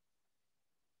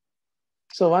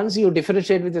 So once you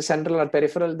differentiate with the central or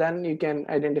peripheral, then you can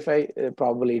identify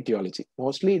probable etiology.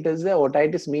 Mostly it is the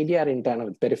otitis media or internal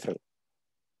with peripheral.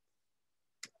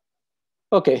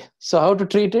 Okay, so how to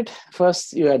treat it?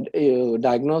 First, you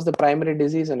diagnose the primary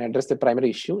disease and address the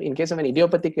primary issue. In case of an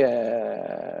idiopathic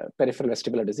peripheral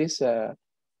vestibular disease,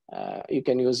 you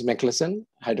can use meclizine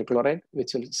hydrochloride,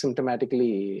 which will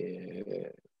symptomatically,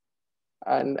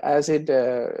 and as it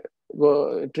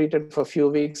go treated for a few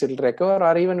weeks, it will recover,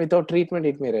 or even without treatment,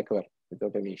 it may recover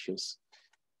without any issues.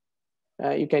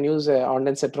 You can use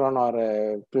ondansetron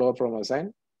or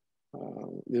chlorpromazine.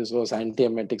 These was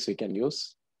antiemetics we can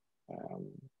use.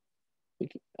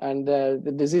 And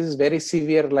the disease is very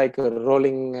severe, like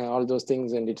rolling, all those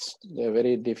things, and it's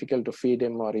very difficult to feed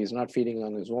him, or he's not feeding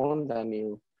on his own. Then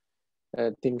you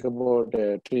think about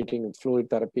treating with fluid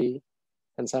therapy.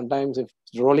 And sometimes if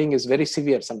rolling is very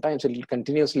severe, sometimes it will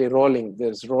continuously rolling.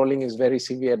 This rolling is very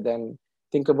severe, then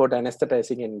think about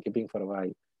anesthetizing and keeping for a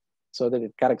while. so that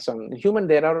it corrects. On human,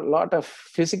 there are a lot of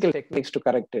physical techniques to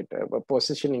correct it,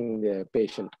 positioning the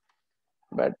patient,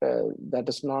 but that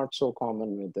is not so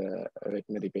common with the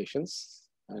veterinary patients,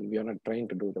 and we are not trained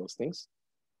to do those things.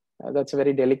 That's a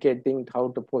very delicate thing, how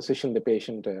to position the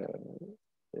patient.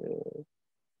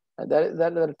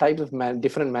 There are types of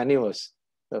different maneuvers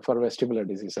for vestibular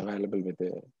disease available with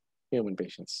the human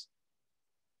patients.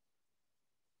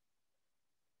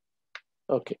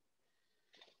 Okay.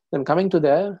 Then coming to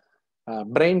the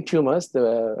brain tumors,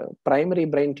 the primary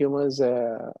brain tumors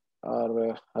are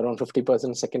around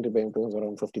 50%, secondary brain tumors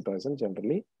around 50%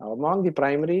 generally. Among the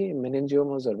primary,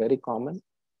 meningiomas are very common.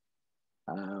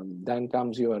 Then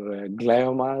comes your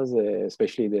gliomas,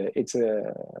 especially it's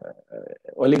a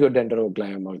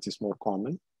oligodendroglioma, which is more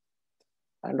common.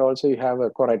 And also you have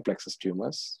choroid plexus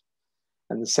tumors.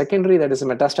 And the secondary, that is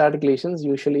metastatic lesions,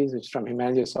 usually it's from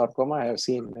hemangiosarcoma. I have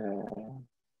seen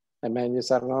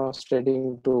hemangiosarcoma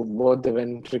spreading to both the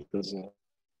ventricles.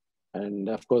 And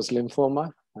of course,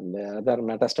 lymphoma and the other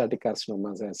metastatic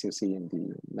carcinomas, as you see in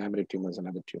the mammary tumors and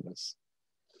other tumors.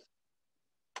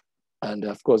 And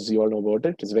of course, you all know about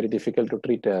it. It's very difficult to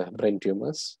treat brain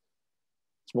tumors.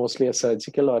 It's mostly a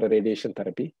surgical or a radiation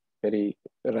therapy. Very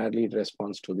rarely it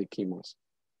responds to the chemos.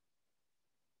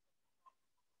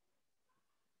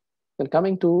 Then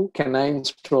coming to canine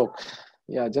stroke.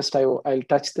 Yeah, just I'll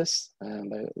touch this.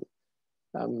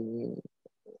 And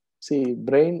see,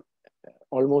 brain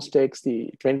almost takes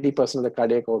the 20% of the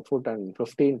cardiac output and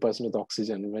 15% of the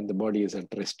oxygen when the body is at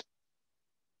rest,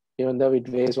 even though it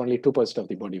weighs only 2% of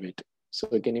the body weight. So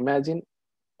you can imagine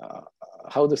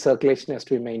how the circulation has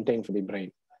to be maintained for the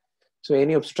brain. So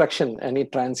any obstruction, any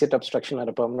transient obstruction or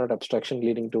a permanent obstruction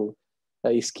leading to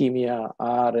ischemia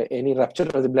or any rupture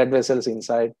of the blood vessels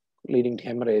inside leading to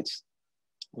hemorrhage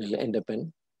will end up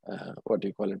in what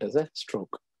you call it as a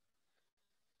stroke.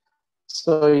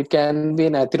 So it can be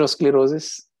an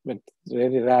atherosclerosis, but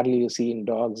very rarely you see in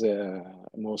dogs.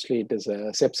 Mostly it is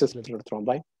a sepsis related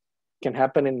thrombi. It can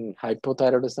happen in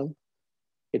hypothyroidism.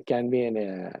 It can be in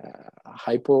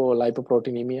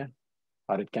hypolipoproteinemia,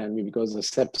 or it can be because of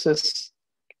sepsis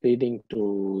leading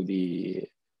to the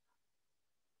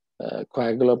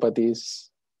coagulopathies,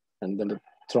 and then the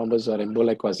thrombus or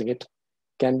emboli causing it.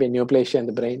 It can be neoplasia in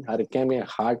the brain, or it can be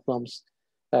heart pumps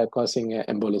causing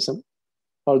embolism.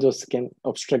 All those can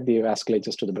obstruct the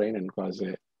vasculatures to the brain and cause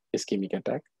a ischemic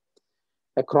attack.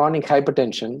 A chronic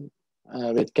hypertension,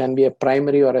 it can be a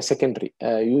primary or a secondary.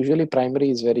 Usually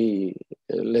primary is very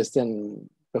less than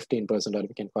 15%, or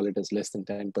we can call it as less than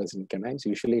 10% in canines.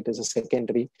 Usually it is a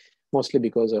secondary, mostly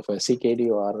because of a CKD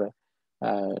or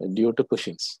due to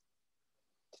Cushing's.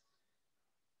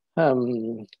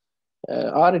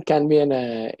 Or it can be an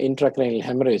intracranial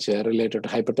hemorrhage related to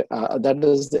hypertension. That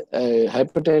is the,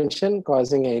 hypertension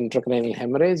causing an intracranial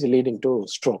hemorrhage leading to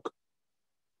stroke.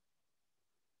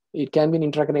 It can be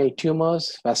intracranial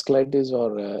tumors, vasculitis,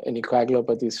 or any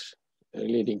coagulopathies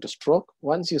leading to stroke.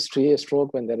 Once you see a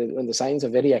stroke, when the signs are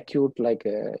very acute, like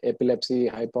epilepsy,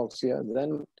 hypoxia,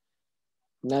 then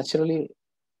naturally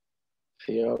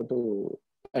you have to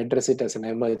address it as an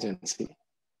emergency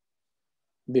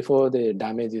before the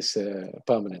damage is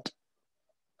permanent.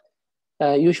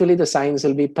 Usually the signs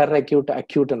will be peracute,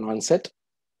 acute, and onset.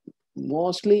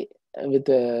 Mostly with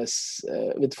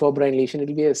forebrain lesion, it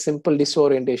will be a simple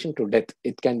disorientation to death.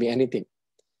 It can be anything.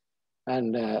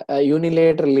 And a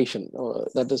unilateral lesion,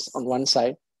 that is on one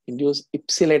side, induce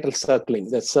ipsilateral circling.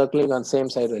 That's circling on same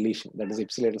side of the lesion. That is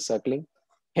ipsilateral circling.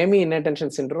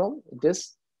 Hemi-inattention syndrome,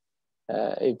 this,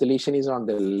 if the lesion is on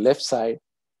the left side,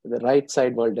 the right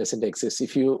side wall doesn't exist.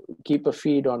 If you keep a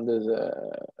feed on this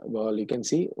wall, you can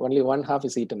see only one half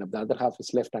is eaten up, the other half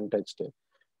is left untouched.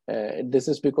 This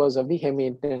is because of the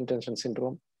hemi-inattention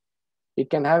syndrome. It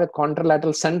can have a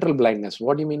contralateral central blindness.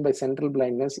 What do you mean by central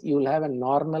blindness? You will have a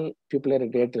normal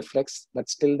pupillary gate reflex, but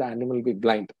still the animal will be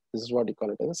blind. This is what you call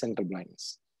it as a central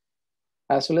blindness.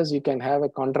 As well as you can have a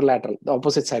contralateral, the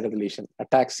opposite side of the lesion,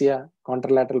 ataxia,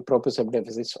 contralateral proprioceptive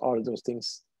deficits, all those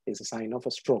things is a sign of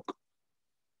a stroke.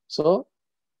 So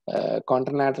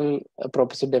contralateral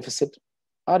proprioceptive deficit,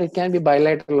 or it can be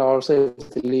bilateral also if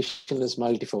the lesion is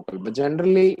multifocal, but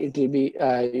generally it will be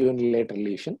a unilateral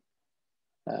lesion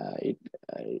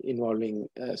involving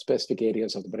specific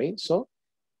areas of the brain. So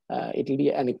it will be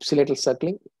an ipsilateral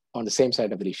circling on the same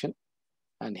side of the lesion,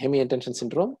 and hemi-inattention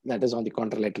syndrome, that is on the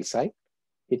contralateral side.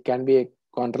 It can be a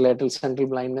contralateral central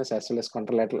blindness as well as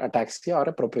contralateral ataxia or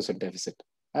a proprioceptive deficit,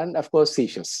 and of course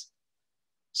seizures.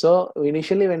 So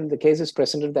initially, when the case is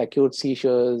presented, the acute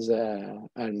seizures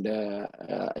and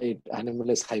animal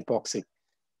is hypoxic,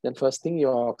 then first thing you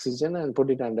oxygen and put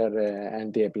it under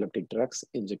anti-epileptic drugs,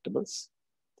 injectables.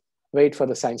 wait for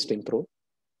the signs to improve.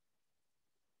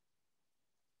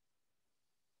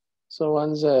 So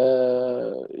once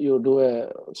you do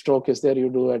a stroke is there, you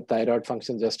do a thyroid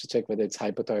function just to check whether it's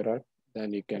hypothyroid.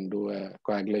 Then you can do a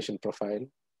coagulation profile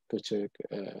to check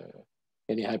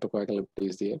any hypercoagulability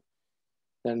is there.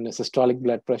 Then systolic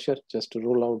blood pressure, just to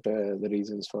rule out the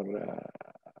reasons for,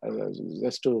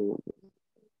 just to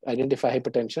identify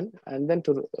hypertension, and then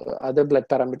to other blood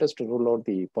parameters to rule out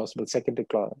the possible secondary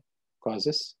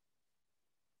causes.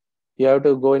 You have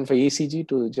to go in for ECG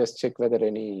to just check whether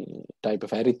any type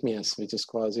of arrhythmias which is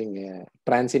causing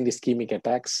transient ischemic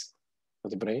attacks of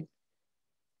the brain.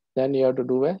 Then you have to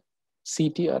do a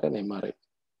CT or an MRI.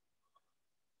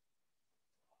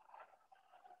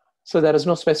 So there is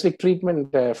no specific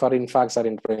treatment for infarcts or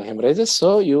intracranial hemorrhages.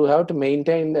 So you have to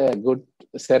maintain a good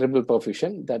cerebral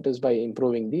perfusion. That is by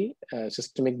improving the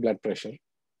systemic blood pressure.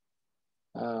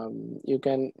 You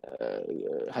can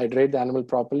hydrate the animal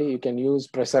properly. You can use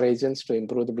pressure agents to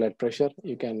improve the blood pressure.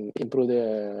 You can improve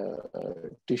the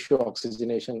tissue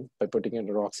oxygenation by putting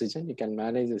under oxygen. You can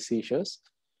manage the seizures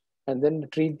and then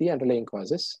treat the underlying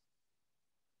causes.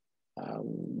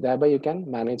 Thereby you can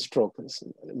manage stroke.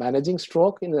 Managing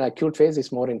stroke in the acute phase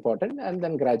is more important, and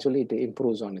then gradually it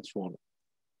improves on its own.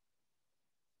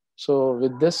 So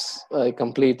with this, I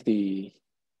complete the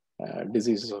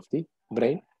diseases of the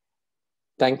brain.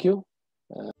 Thank you.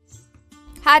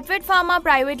 Hatvet Pharma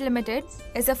Private Limited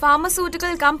is a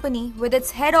pharmaceutical company with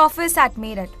its head office at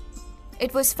Meerut.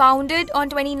 It was founded on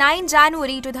 29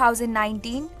 January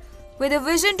 2019 with a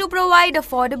vision to provide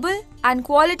affordable and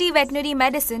quality veterinary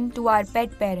medicine to our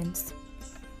pet parents.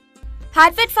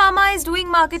 Hatvet Pharma is doing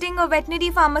marketing of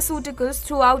veterinary pharmaceuticals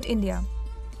throughout India.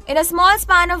 In a small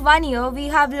span of 1 year, we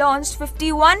have launched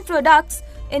 51 products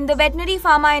in the veterinary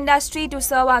pharma industry to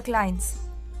serve our clients.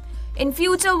 In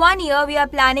future 1 year, we are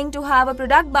planning to have a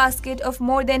product basket of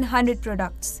more than 100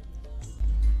 products.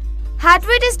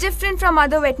 Hatvet is different from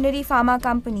other veterinary pharma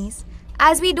companies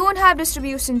as we don't have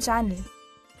distribution channel.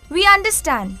 We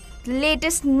understand the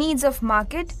latest needs of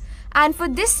market, and for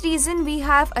this reason we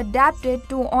have adapted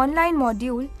to online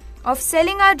module of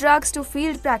selling our drugs to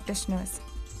field practitioners.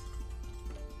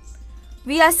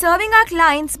 We are serving our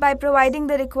clients by providing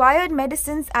the required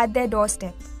medicines at their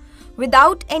doorstep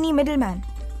without any middleman.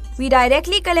 We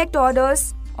directly collect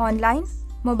orders online,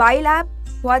 mobile app,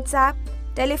 WhatsApp,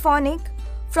 telephonic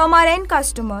from our end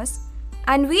customers,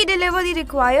 and we deliver the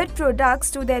required products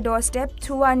to their doorstep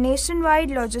through our nationwide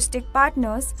logistic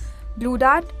partners Blue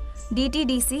Dart,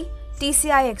 DTDC,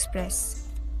 TCI Express.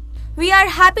 We are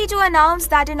happy to announce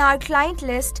that in our client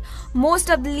list, most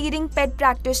of the leading pet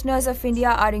practitioners of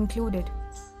India are included.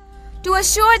 To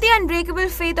assure the unbreakable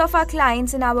faith of our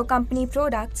clients in our company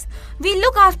products, we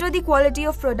look after the quality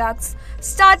of products,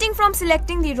 starting from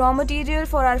selecting the raw material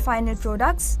for our final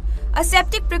products,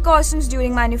 aseptic precautions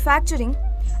during manufacturing,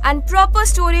 and proper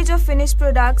storage of finished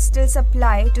products till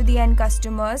supply to the end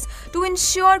customers to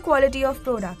ensure quality of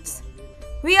products.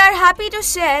 We are happy to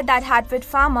share that Hatvet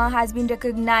Pharma has been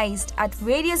recognized at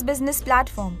various business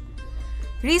platforms.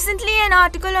 Recently, an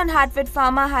article on Hatvet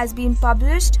Pharma has been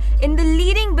published in the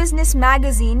leading business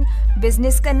magazine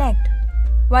Business Connect.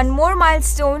 One more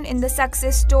milestone in the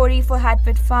success story for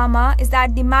Hatvet Pharma is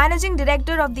that the managing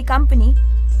director of the company,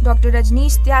 Dr.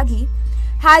 Rajneesh Tyagi,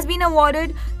 has been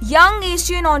awarded Young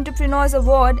Asian Entrepreneurs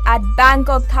Award at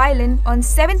Bangkok, Thailand on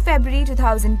 7th February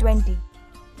 2020.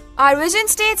 Our vision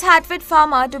states Hatvet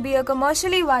Pharma to be a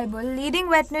commercially viable leading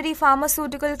veterinary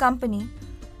pharmaceutical company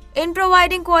in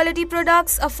providing quality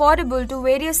products affordable to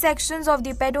various sections of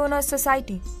the pet owner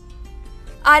society.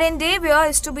 Our endeavor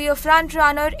is to be a front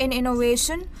runner in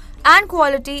innovation and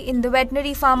quality in the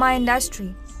veterinary pharma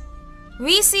industry.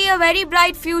 We see a very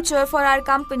bright future for our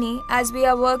company as we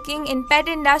are working in pet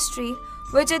industry,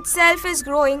 which itself is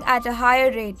growing at a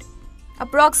higher rate,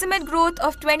 approximate growth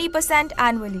of 20%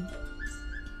 annually.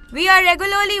 We are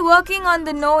regularly working on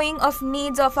the knowing of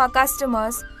needs of our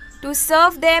customers to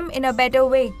serve them in a better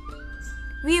way.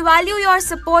 We value your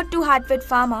support to Hatvet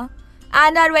Pharma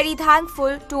and are very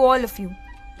thankful to all of you.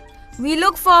 We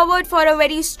look forward for a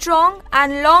very strong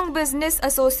and long business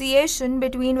association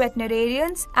between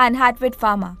veterinarians and Hatvet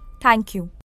Pharma. Thank you.